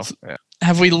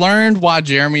 Have we learned why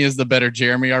Jeremy is the better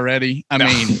Jeremy already? I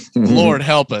mean, Lord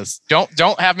help us.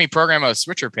 Don't have me program a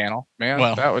switcher panel, man.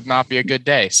 Well, that would not be a good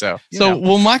day.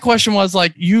 Well, my question was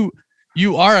like, you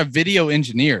are a video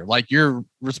engineer. Like your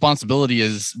responsibility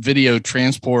is video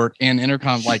transport and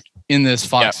intercom, like in this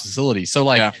Fox facility. So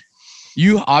like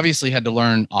you obviously had to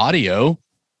learn audio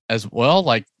as well.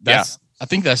 Like I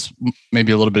think that's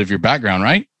maybe a little bit of your background,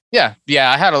 right? Yeah.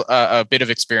 I had a bit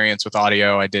of experience with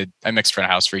audio. I mixed front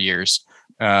of house for years.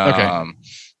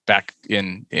 Back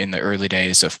in the early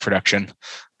days of production.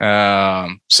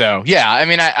 I'm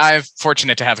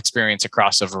fortunate to have experience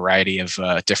across a variety of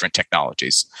different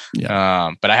technologies. But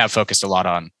I have focused a lot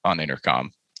on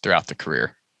intercom throughout the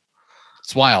career.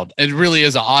 It's wild. It really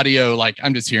is an audio. Like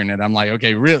I'm just hearing it. I'm like,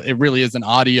 okay, it really is an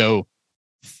audio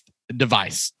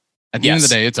device. At the end of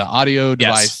the day, it's an audio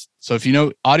device. So if you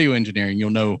know audio engineering, you'll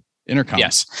know intercom.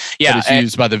 Yes. Yeah. It's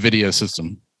used by the video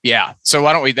system. Yeah. So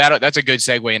why don't we, that's a good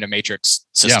segue into matrix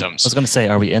systems. I was going to say,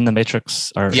 are we in the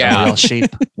matrix? Are we all sheep?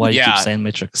 Why do you keep saying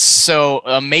matrix? So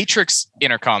a matrix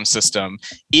intercom system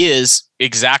is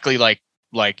exactly like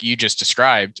you just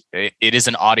described. It is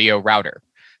an audio router.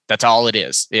 That's all it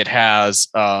is. It has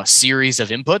a series of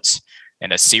inputs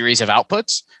and a series of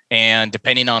outputs. And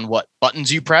depending on what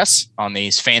buttons you press on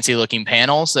these fancy looking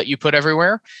panels that you put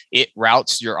everywhere, it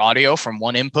routes your audio from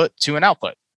one input to an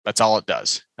output. That's all it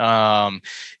does.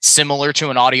 Similar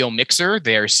to an audio mixer,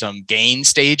 there's some gain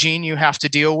staging you have to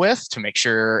deal with to make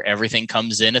sure everything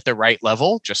comes in at the right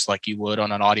level, just like you would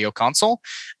on an audio console.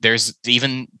 There's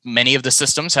even many of the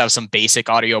systems have some basic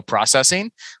audio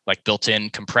processing, like built-in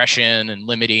compression and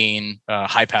limiting,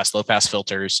 high pass, low pass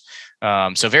filters.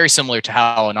 So very similar to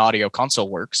how an audio console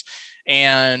works.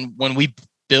 And when we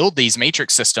build these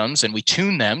matrix systems and we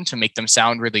tune them to make them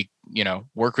sound really,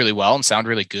 work really well and sound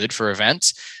really good for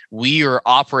events, we are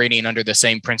operating under the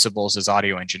same principles as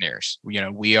audio engineers.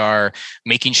 We are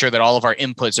making sure that all of our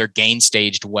inputs are gain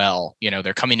staged well.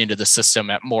 They're coming into the system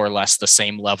at more or less the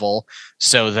same level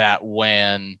so that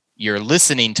when you're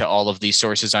listening to all of these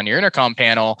sources on your intercom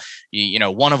panel,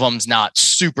 one of them's not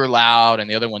super loud and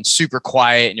the other one's super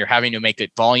quiet, and you're having to make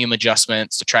volume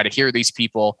adjustments to try to hear these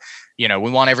people. We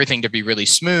want everything to be really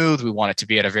smooth. We want it to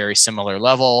be at a very similar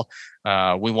level.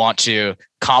 We want to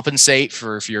compensate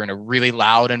for if you're in a really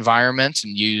loud environment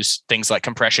and use things like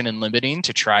compression and limiting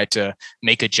to try to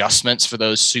make adjustments for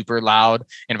those super loud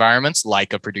environments,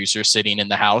 like a producer sitting in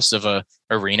the house of a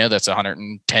arena that's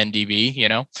 110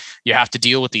 dB. You have to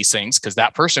deal with these things because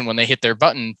that person, when they hit their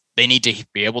button, they need to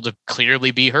be able to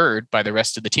clearly be heard by the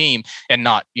rest of the team and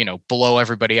not, blow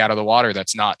everybody out of the water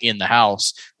that's not in the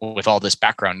house with all this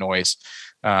background noise.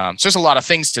 So there's a lot of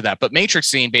things to that, but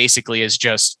matrixing basically is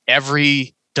just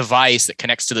every device that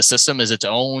connects to the system is its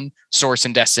own source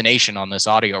and destination on this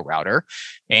audio router.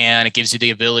 And it gives you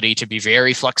the ability to be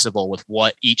very flexible with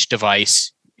what each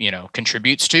device,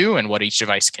 contributes to and what each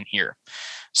device can hear.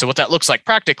 So what that looks like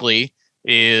practically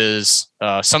is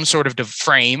some sort of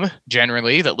frame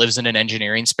generally that lives in an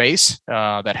engineering space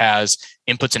that has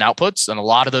inputs and outputs. And a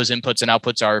lot of those inputs and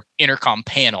outputs are intercom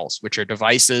panels, which are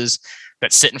devices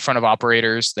that sit in front of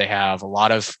operators. They have a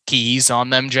lot of keys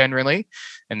on them generally,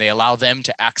 and they allow them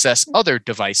to access other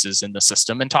devices in the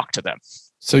system and talk to them.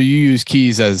 So you use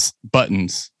keys as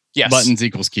buttons. Yes. Buttons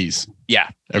equals keys. Yeah.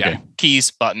 Okay. Yeah.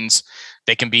 Keys, buttons.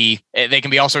 They can be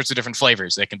all sorts of different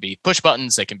flavors. They can be push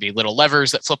buttons. They can be little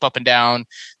levers that flip up and down.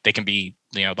 They can be,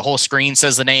 the whole screen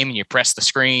says the name and you press the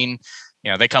screen.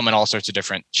 They come in all sorts of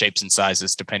different shapes and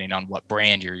sizes depending on what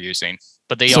brand you're using,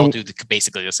 but they all do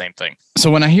basically the same thing. So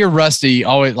when I hear Rusty,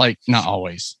 not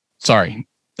always, sorry,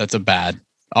 that's a bad,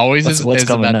 always is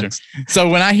a bad term. So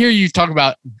when I hear you talk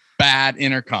about bad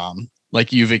intercom,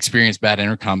 like you've experienced bad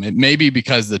intercom, it may be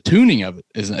because the tuning of it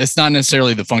it's not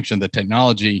necessarily the function of the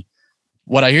technology.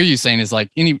 What I hear you saying is like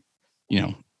at the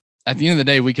end of the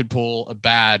day, we could pull a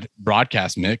bad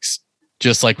broadcast mix,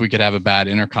 just like we could have a bad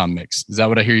intercom mix. Is that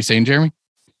what I hear you saying, Jeremy?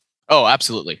 Oh,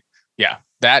 absolutely. Yeah.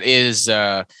 That is,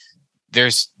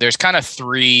 there's kind of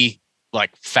three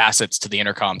like facets to the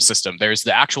intercom system. There's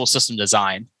the actual system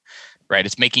design, right?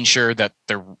 It's making sure that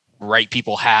the right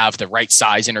people have the right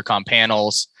size intercom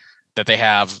panels, that they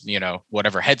have,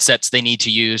 whatever headsets they need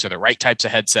to use or the right types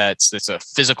of headsets. It's a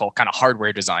physical kind of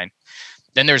hardware design.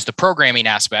 Then there's the programming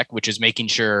aspect, which is making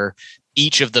sure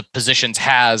each of the positions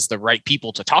has the right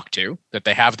people to talk to, that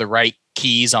they have the right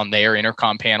keys on their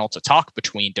intercom panel to talk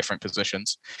between different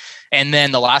positions. And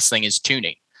then the last thing is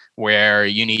tuning, where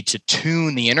you need to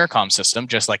tune the intercom system,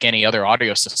 just like any other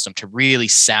audio system, to really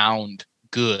sound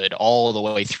good all the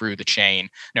way through the chain,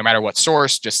 no matter what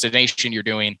source, destination you're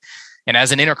doing. And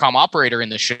as an intercom operator in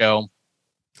the show,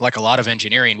 like a lot of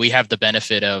engineering, we have the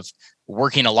benefit of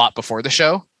working a lot before the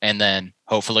show. And then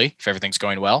hopefully, if everything's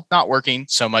going well, not working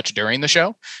so much during the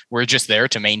show. We're just there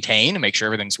to maintain and make sure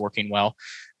everything's working well.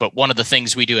 But one of the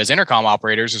things we do as intercom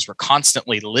operators is we're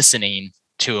constantly listening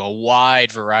to a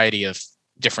wide variety of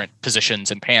different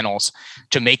positions and panels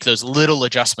to make those little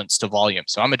adjustments to volume.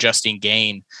 So I'm adjusting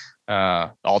gain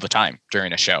all the time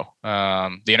during a show.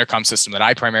 The intercom system that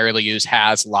I primarily use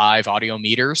has live audio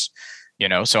meters.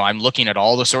 So I'm looking at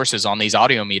all the sources on these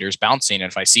audio meters bouncing. And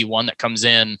if I see one that comes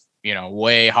in,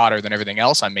 way hotter than everything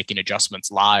else, I'm making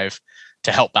adjustments live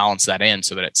to help balance that in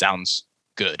so that it sounds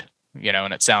good,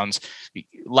 and it sounds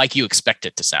like you expect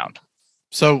it to sound.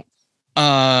 So,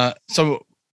 I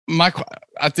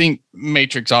think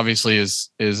Matrix obviously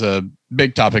is a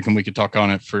big topic and we could talk on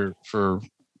it for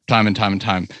time and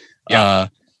time. Yeah.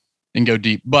 And go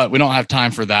deep, but we don't have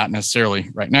time for that necessarily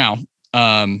right now.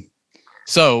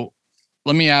 So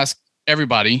let me ask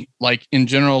everybody, like in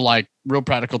general, like real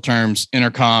practical terms,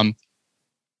 intercom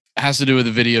has to do with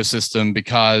the video system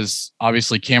because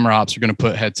obviously camera ops are going to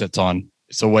put headsets on.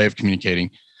 It's a way of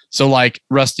communicating. So like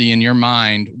Rusty, in your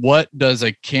mind, what does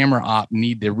a camera op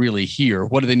need to really hear?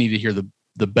 What do they need to hear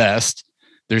the best?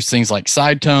 There's things like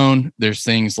side tone. There's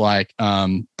things like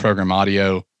program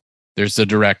audio. There's the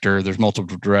director. There's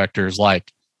multiple directors.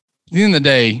 Like at the end of the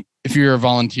day, if you're a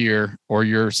volunteer or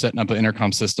you're setting up an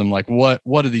intercom system, like what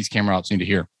do these camera ops need to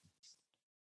hear?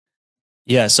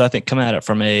 Yeah, so I think coming at it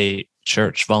from a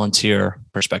church volunteer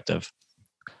perspective,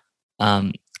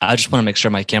 I just want to make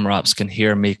sure my camera ops can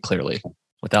hear me clearly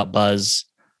without buzz.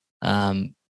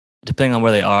 Depending on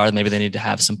where they are, maybe they need to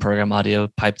have some program audio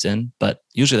piped in, but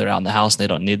usually they're out in the house and they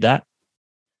don't need that.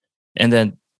 And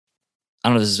then, I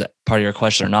don't know if this is part of your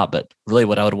question or not, but really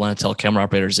what I would want to tell camera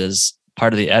operators is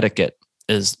part of the etiquette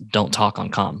is don't talk on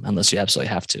comm unless you absolutely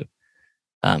have to.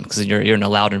 Because you're in a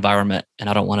loud environment and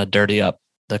I don't want to dirty up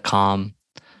the comm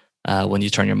when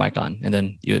you turn your mic on. And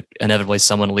then inevitably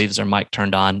someone leaves their mic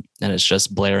turned on and it's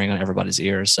just blaring on everybody's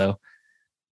ears. So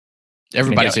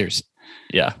everybody's ears.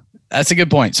 Yeah. That's a good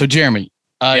point. So Jeremy,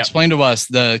 explain to us,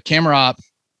 the camera op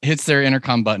hits their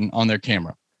intercom button on their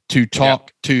camera to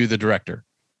talk to the director.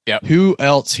 Yep. Who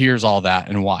else hears all that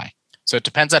and why? So it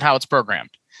depends on how it's programmed.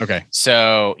 Okay.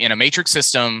 So in a matrix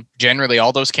system, generally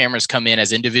all those cameras come in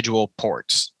as individual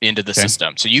ports into the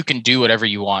system. So you can do whatever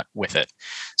you want with it.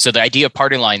 So the idea of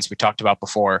party lines we talked about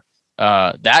before,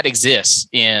 that exists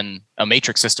in a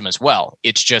matrix system as well.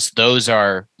 It's just those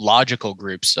are logical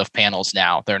groups of panels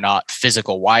now. They're not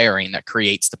physical wiring that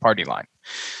creates the party line.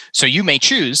 So you may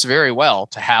choose very well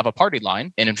to have a party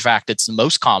line. And in fact, it's the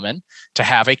most common to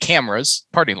have a camera's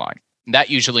party line. And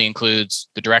that usually includes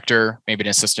the director, maybe an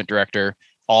assistant director,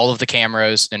 all of the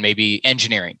cameras, and maybe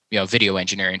engineering, video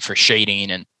engineering for shading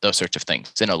and those sorts of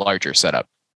things in a larger setup.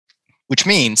 Which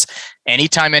means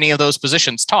anytime any of those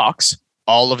positions talks,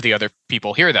 all of the other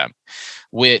people hear them,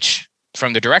 which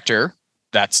from the director,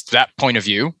 that's that point of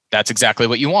view, that's exactly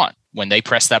what you want. When they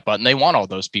press that button, they want all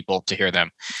those people to hear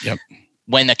them. Yep.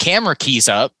 When the camera keys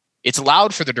up, it's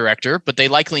loud for the director, but they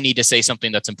likely need to say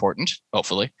something that's important,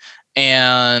 hopefully.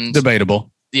 And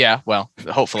debatable. Yeah, well,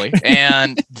 hopefully.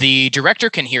 And the director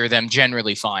can hear them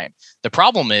generally fine. The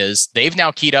problem is they've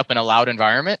now keyed up in a loud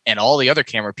environment, and all the other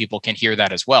camera people can hear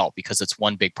that as well because it's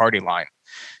one big party line.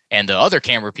 And the other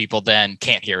camera people then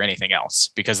can't hear anything else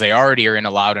because they already are in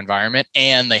a loud environment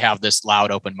and they have this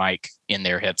loud open mic in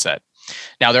their headset.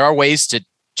 Now, there are ways to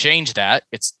change that.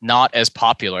 It's not as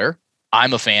popular.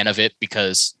 I'm a fan of it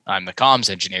because I'm the comms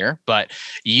engineer, but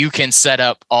you can set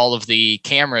up all of the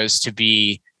cameras to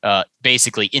be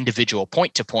basically individual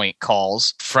point-to-point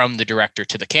calls from the director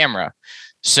to the camera.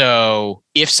 So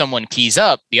if someone keys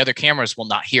up, the other cameras will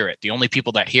not hear it. The only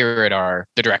people that hear it are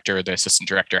the director or the assistant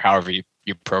director, however you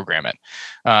program it.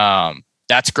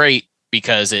 That's great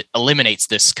because it eliminates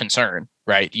this concern,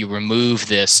 right? You remove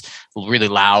this really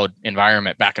loud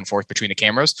environment back and forth between the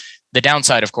cameras. The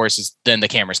downside, of course, is then the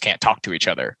cameras can't talk to each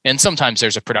other. And sometimes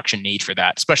there's a production need for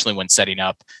that, especially when setting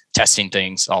up, testing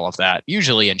things, all of that.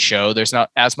 Usually in show, there's not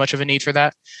as much of a need for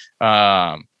that.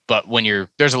 But when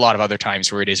there's a lot of other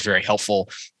times where it is very helpful.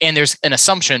 And there's an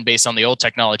assumption based on the old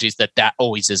technologies that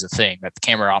always is a thing, that the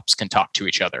camera ops can talk to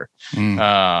each other.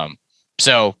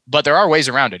 But there are ways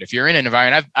around it. If you're in an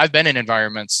environment, I've been in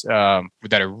environments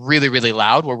that are really, really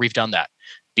loud where we've done that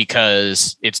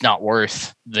because it's not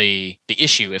worth the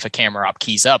issue if a camera op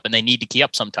keys up, and they need to key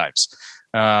up sometimes.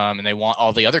 And they want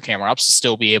all the other camera ops to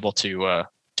still be able to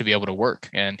work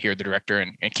and hear the director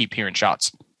and keep hearing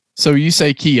shots. So you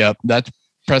say key up, that's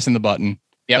pressing the button.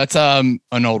 Yeah, that's an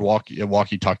old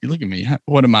walkie-talkie. Look at me.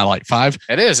 What am I, like 5?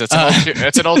 It is. It's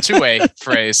an old two-way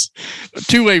phrase.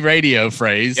 Two-way radio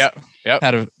phrase. Yep.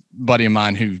 Had a buddy of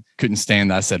mine who couldn't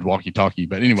stand that I said walkie-talkie.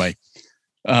 But anyway,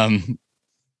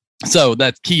 so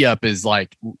that key up is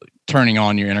like turning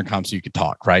on your intercom so you could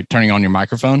talk, right? Turning on your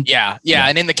microphone. Yeah.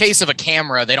 And in the case of a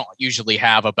camera, they don't usually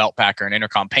have a belt pack or an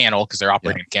intercom panel because they're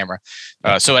operating a camera.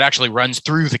 So it actually runs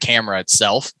through the camera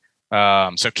itself.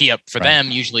 So key up for them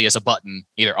usually is a button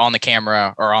either on the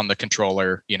camera or on the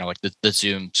controller, like the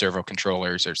Zoom servo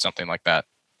controllers or something like that.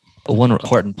 One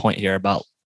important point here about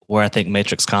where I think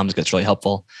matrix comms gets really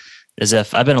helpful is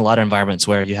if I've been in a lot of environments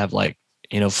where you have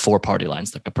 4 party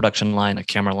lines, like a production line, a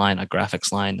camera line, a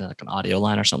graphics line, like an audio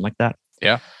line or something like that.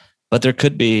 Yeah. But there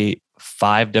could be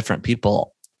 5 different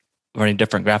people running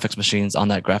different graphics machines on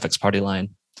that graphics party line.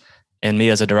 And me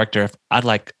as a director,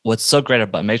 what's so great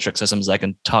about matrix systems is I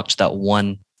can talk to that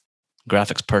one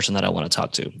graphics person that I want to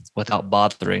talk to without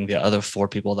bothering the other 4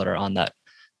 people that are on that,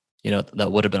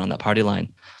 that would have been on that party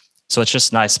line. So it's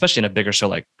just nice, especially in a bigger show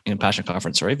like in Passion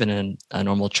Conference or even in a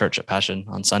normal church at Passion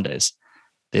on Sundays.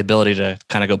 The ability to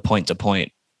kind of go point to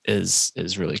point is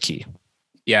really key.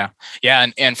 Yeah.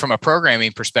 And from a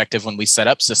programming perspective, when we set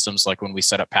up systems, like when we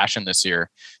set up Passion this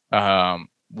year,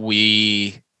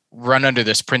 we run under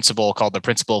this principle called the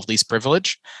principle of least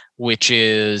privilege, which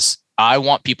is I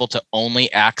want people to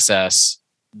only access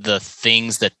the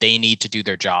things that they need to do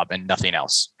their job and nothing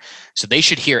else. So they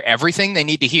should hear everything they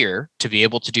need to hear to be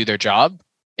able to do their job,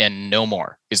 and no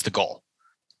more is the goal.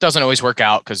 Doesn't always work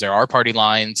out because there are party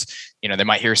lines, they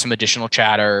might hear some additional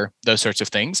chatter, those sorts of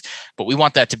things, but we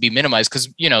want that to be minimized because,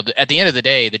 at the end of the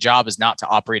day, the job is not to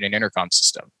operate an intercom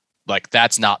system. Like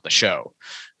that's not the show.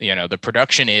 The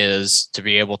production is to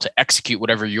be able to execute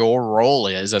whatever your role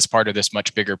is as part of this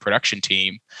much bigger production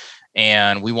team.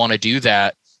 And we want to do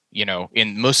that,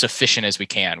 in most efficient as we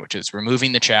can, which is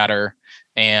removing the chatter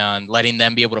and letting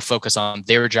them be able to focus on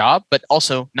their job, but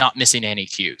also not missing any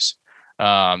cues.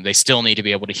 They still need to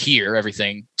be able to hear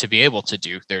everything to be able to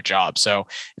do their job. So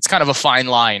it's kind of a fine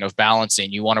line of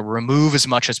balancing. You want to remove as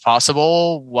much as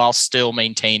possible while still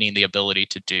maintaining the ability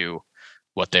to do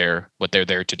what they're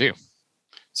there to do.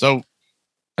 So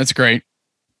that's great.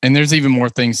 And there's even more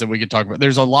things that we could talk about.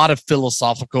 There's a lot of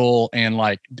philosophical and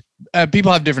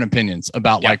people have different opinions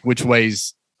about which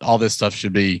ways all this stuff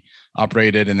should be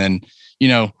operated. And then,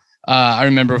 I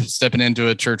remember stepping into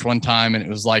a church one time and it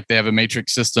was like they have a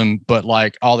matrix system, but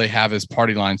like all they have is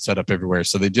party lines set up everywhere.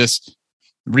 So they just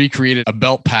recreated a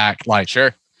belt pack, like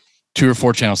 2 or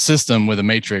 4 channel system with a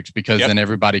matrix because then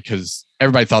everybody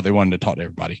thought they wanted to talk to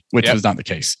everybody, which was not the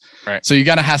case. Right. So you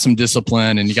got to have some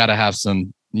discipline and you got to have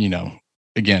some,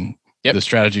 again, the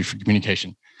strategy for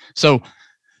communication. So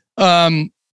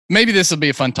maybe this will be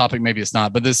a fun topic. Maybe it's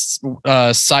not, but this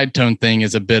side tone thing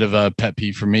is a bit of a pet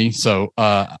peeve for me. So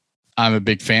I'm a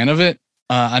big fan of it.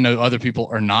 I know other people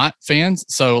are not fans.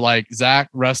 So like Zach,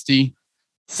 Rusty,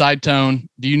 side tone,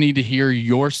 do you need to hear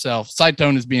yourself? Side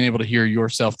tone is being able to hear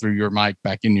yourself through your mic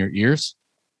back in your ears.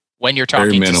 When you're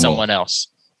talking to someone else.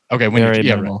 Okay. When Very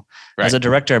minimal. Right. As a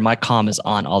director, my comm is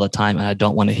on all the time and I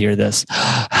don't want to hear this.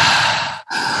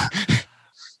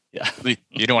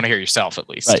 You don't want to hear yourself at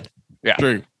least. Right. Yeah.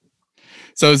 True.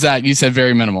 So Zach, you said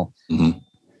very minimal. Mm-hmm.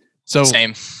 So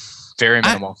same. Very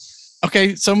minimal.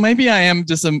 Okay, so maybe I am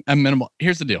just a minimal.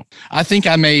 Here's the deal. I think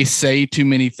I may say too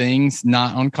many things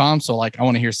not on comm. So like I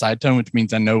want to hear side tone, which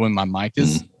means I know when my mic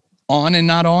is on and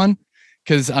not on,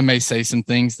 because I may say some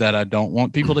things that I don't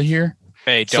want people to hear.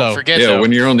 Hey, don't forget. Yeah,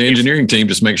 when you're on the engineering team,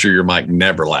 just make sure your mic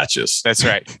never latches. That's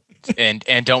right. and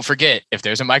don't forget, if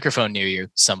there's a microphone near you,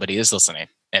 somebody is listening.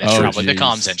 And it's probably the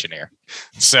comms engineer.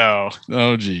 So,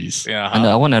 geez. Yeah.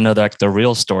 I want to know the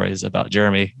real stories about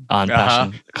Jeremy on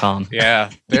Passion Comm. Yeah.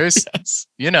 There's,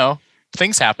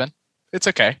 things happen. It's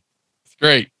okay.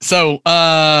 Great. So,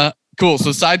 cool.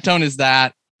 So side tone is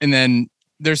that. And then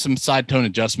there's some side tone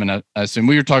adjustment. I assume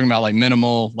we were talking about like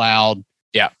minimal, loud.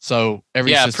 Yeah. So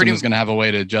every system is going to have a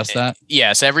way to adjust that.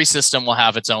 Yes, every system will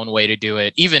have its own way to do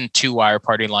it. Even 2-wire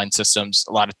party line systems,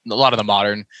 a lot of the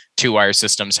modern 2-wire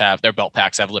systems have their belt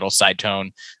packs have little side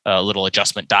tone, little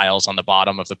adjustment dials on the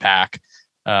bottom of the pack,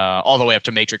 all the way up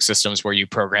to matrix systems where you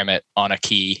program it on a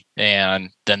key and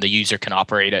then the user can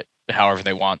operate it however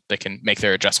they want. They can make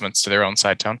their adjustments to their own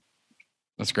side tone.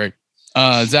 That's great.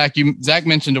 Zach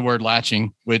mentioned the word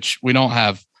latching, which we don't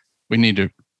have. We need to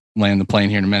land the plane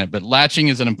here in a minute, but latching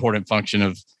is an important function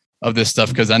of this stuff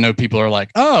because I know people are like,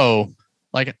 oh,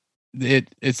 like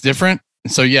it's different.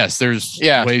 So yes, there's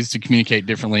ways to communicate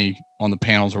differently on the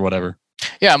panels or whatever.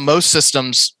 Yeah, most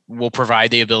systems will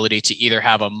provide the ability to either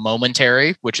have a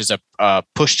momentary, which is a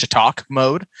push to talk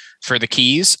mode for the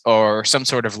keys, or some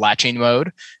sort of latching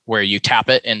mode where you tap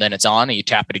it and then it's on, and you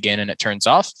tap it again and it turns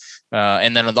off.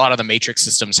 And then a lot of the matrix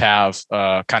systems have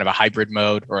kind of a hybrid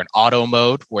mode or an auto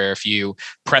mode where if you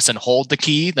press and hold the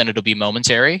key, then it'll be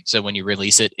momentary. So when you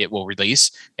release it, it will release.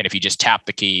 And if you just tap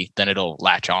the key, then it'll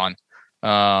latch on.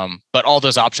 But all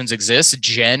those options exist.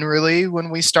 Generally, when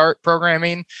we start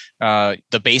programming, the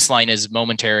baseline is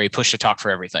momentary push to talk for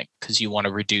everything because you want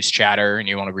to reduce chatter and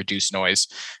you want to reduce noise.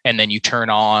 And then you turn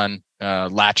on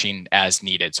latching as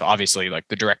needed. So obviously, like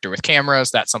the director with cameras,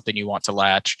 that's something you want to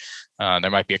latch.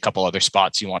 There might be a couple other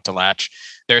spots you want to latch.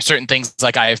 There are certain things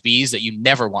like IFBs that you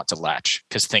never want to latch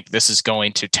because think this is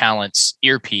going to talent's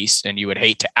earpiece and you would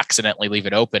hate to accidentally leave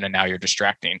it open and now you're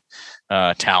distracting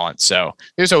talent. So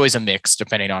there's always a mix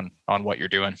depending on what you're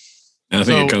doing. And I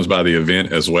think it comes by the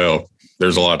event as well.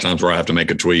 There's a lot of times where I have to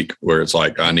make a tweak where it's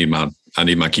like, I need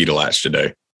my key to latch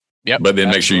today. Yep. But then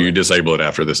make sure you disable it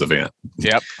after this event.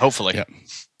 Yep. Hopefully. Yep.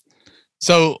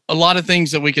 So a lot of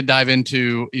things that we could dive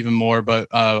into even more, but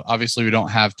obviously we don't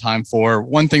have time for.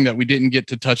 One thing that we didn't get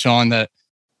to touch on that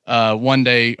one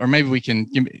day, or maybe we can,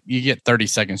 you get 30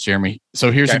 seconds, Jeremy.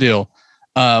 So here's the deal.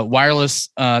 Wireless,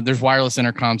 there's wireless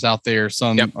intercoms out there.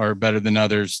 Some are better than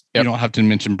others. You don't have to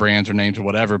mention brands or names or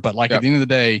whatever, but like at the end of the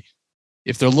day,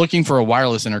 if they're looking for a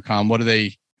wireless intercom, what are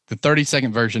they, the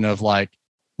 30-second version of like,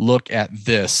 look at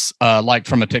this, like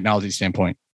from a technology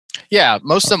standpoint? Yeah,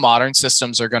 most of the modern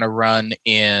systems are going to run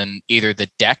in either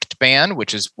the decked band,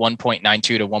 which is 1.92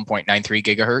 to 1.93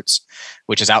 gigahertz,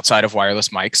 which is outside of wireless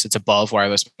mics. It's above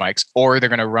wireless mics, or they're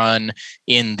going to run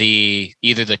in the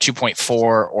either the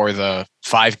 2.4 or the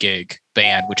 5 gig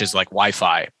band, which is like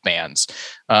Wi-Fi bands.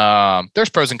 There's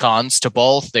pros and cons to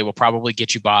both. They will probably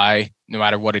get you by no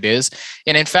matter what it is.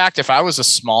 And in fact, if I was a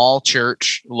small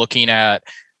church looking at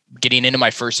getting into my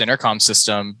first intercom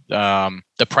system,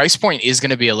 the price point is going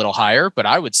to be a little higher, but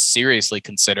I would seriously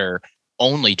consider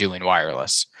only doing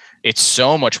wireless. It's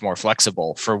so much more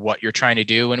flexible for what you're trying to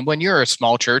do. And when you're a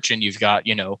small church and you've got,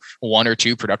 1 or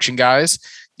 2 production guys,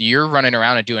 you're running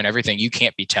around and doing everything. You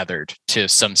can't be tethered to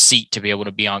some seat to be able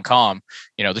to be on comm.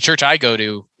 The church I go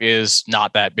to is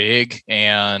not that big,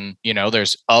 and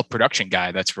there's a production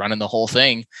guy that's running the whole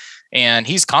thing, and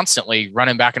he's constantly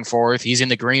running back and forth. He's in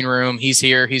the green room, he's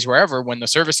here, he's wherever. When the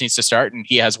service needs to start and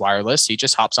he has wireless, he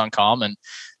just hops on comm and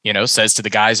says to the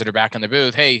guys that are back in the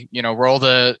booth, hey, roll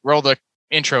the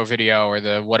intro video or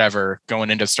the whatever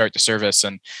going in to start the service,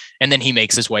 and then he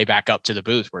makes his way back up to the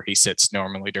booth where he sits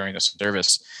normally during the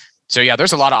service. So yeah,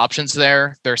 there's a lot of options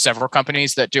there. There are several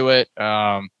companies that do it.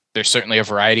 There's certainly a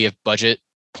variety of budget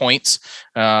points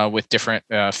with different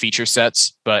feature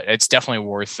sets, but it's definitely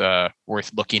worth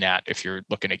looking at if you're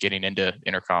looking at getting into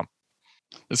intercom.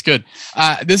 That's good.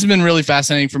 This has been really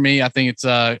fascinating for me. I think it's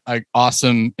an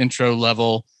awesome intro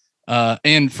level,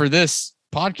 and for this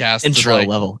podcast intro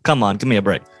level. Come on, give me a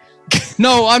break.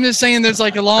 No, I'm just saying there's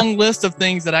like a long list of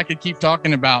things that I could keep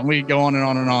talking about, and we could go on and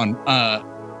on and on.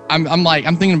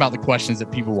 I'm thinking about the questions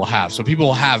that people will have. So people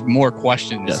will have more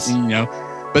questions, yes.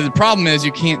 But the problem is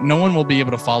no one will be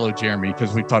able to follow Jeremy,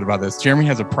 because we've talked about this. Jeremy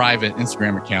has a private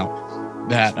Instagram account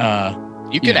that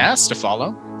you could ask to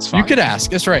follow. It's fine. You could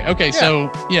ask. That's right. Okay. Yeah.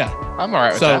 So yeah, I'm all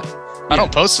right with that. I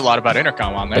don't post a lot about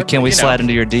intercom on there. But can we slide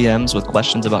into your DMs with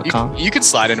questions about comm? You can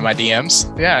slide into my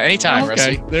DMs. Yeah, anytime, okay.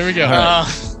 Rusty. There we go.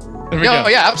 There we go.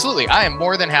 Yeah, absolutely. I am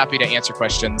more than happy to answer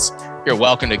questions. You're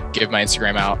welcome to give my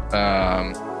Instagram out.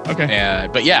 Okay.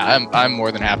 But yeah, I'm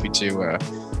more than happy to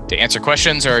answer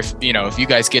questions, or if you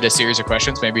guys get a series of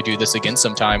questions, maybe do this again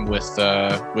sometime with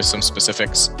some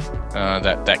specifics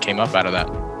that came up out of that.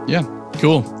 Yeah.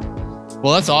 Cool.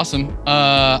 Well, that's awesome.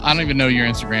 I don't even know your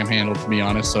Instagram handle, to be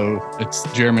honest. So it's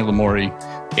Jeremy Lomorri.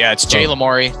 Yeah, it's J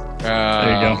Lomorri.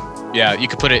 There you go. Yeah, you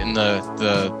could put it in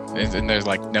and there's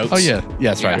like notes. Oh yeah,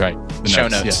 yes, right. The show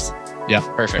notes. Yes. Yeah,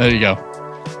 perfect. There you go.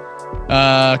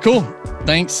 Cool.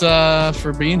 Thanks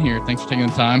for being here. Thanks for taking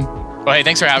the time. Well, hey,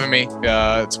 thanks for having me.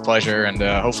 It's a pleasure, and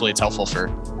hopefully it's helpful for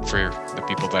the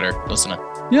people that are listening.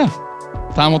 Yeah,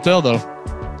 time will tell, though.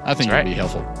 I think it'll be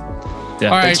helpful. Yeah,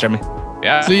 all thanks, right. Jeremy.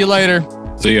 Yeah. See you later.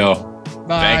 See y'all.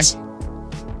 Bye. Thanks.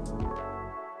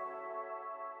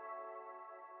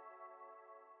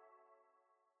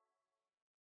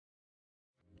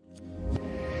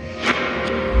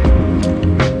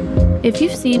 If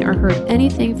you've seen or heard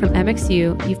anything from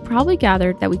MXU, you've probably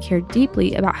gathered that we care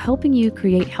deeply about helping you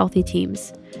create healthy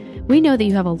teams. We know that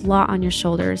you have a lot on your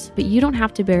shoulders, but you don't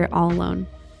have to bear it all alone.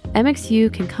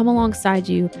 MXU can come alongside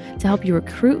you to help you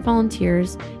recruit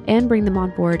volunteers and bring them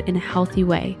on board in a healthy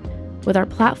way. With our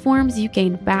platforms, you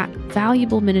gain back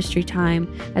valuable ministry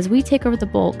time as we take over the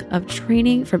bulk of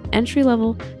training from entry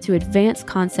level to advanced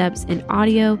concepts in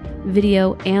audio,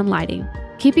 video, and lighting.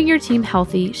 Keeping your team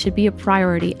healthy should be a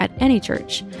priority at any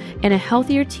church, and a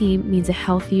healthier team means a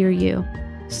healthier you.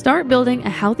 Start building a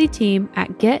healthy team at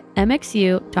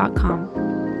getmxu.com.